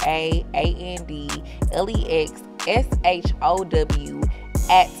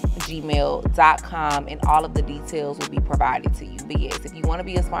DreaandLexShow@gmail.com, and all of the details will be provided to you. But yes, if you want to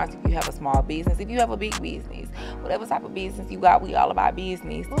be a sponsor, if you have a small business, if you have a big business, whatever type of business you got, we all about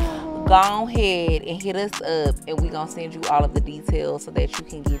business. Go ahead and hit us up, and we're going to send you all of the details so that you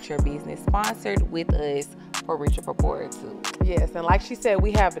can get your business sponsored with us for Rich or for Poor too. Yes, and like she said,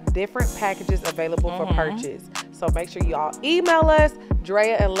 we have different packages available for purchase. So make sure y'all email us,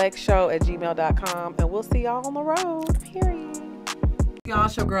 DreaandLexShow@gmail.com, and we'll see y'all on the road. Period. Y'all,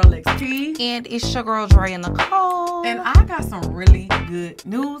 it's your girl XP. And it's your girl Drea Nicole. And I got some really good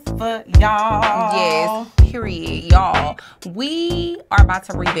news for y'all. Yes, period, y'all. We are about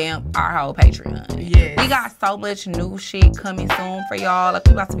to revamp our whole Patreon. Yes. We got so much new shit coming soon for y'all. Like,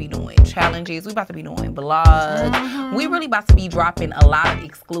 we about to be doing challenges. We about to be doing blogs. Mm-hmm. We really about to be dropping a lot of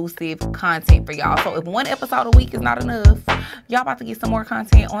exclusive content for y'all. So if one episode a week is not enough, y'all about to get some more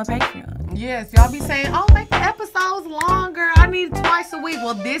content on Patreon. Yes, y'all be saying, oh, make the episodes longer. I need twice a week.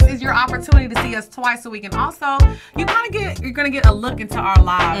 Well, this is your opportunity to see us twice a week. And also, you're gonna get a look into our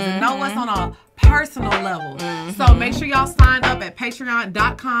lives and know what's on a personal level. So make sure y'all sign up at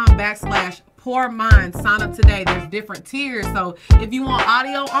patreon.com/poorminds. Sign up today. There's different tiers. So if you want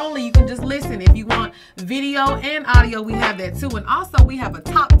audio only, you can just listen. If you want video and audio, we have that too. And also, we have a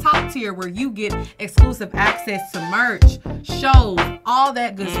top tier where you get exclusive access to merch, shows, all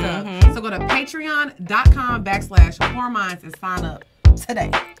that good stuff. So go to patreon.com/poorminds and sign up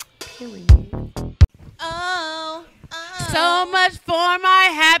today. Period. Oh, so much for my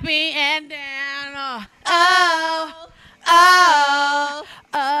happy ending. Oh,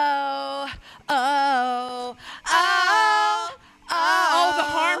 the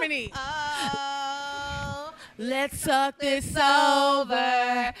harmony. Let's talk this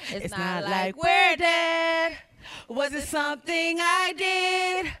over. It's not like we're dead. Was it something I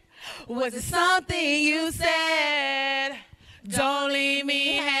did? Was it something you said? Don't leave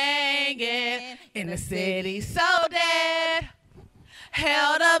me hanging in the city so dead.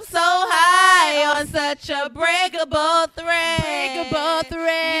 Held up so high on such a breakable thread. You weren't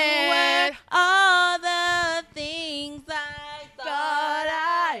all the things I thought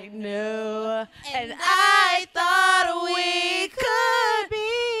I knew. you, and I thought we could be.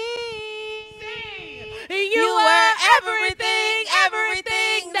 You were everything,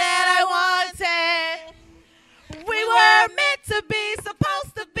 everything that I wanted. We were meant to be,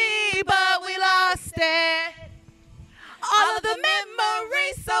 supposed to be, but we lost it. All of the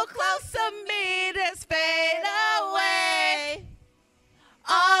memories so close to me just fade away.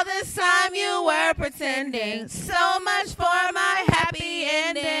 All this time you were pretending so much for my happy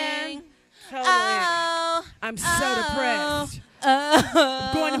ending. Oh, I'm so depressed.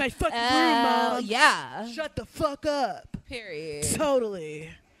 I'm going to my fucking room, Mom. Yeah. Shut the fuck up. Period.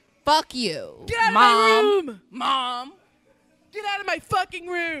 Totally. Fuck you. Get out of my room. Mom. Get out of my fucking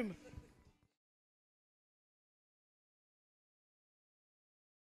room.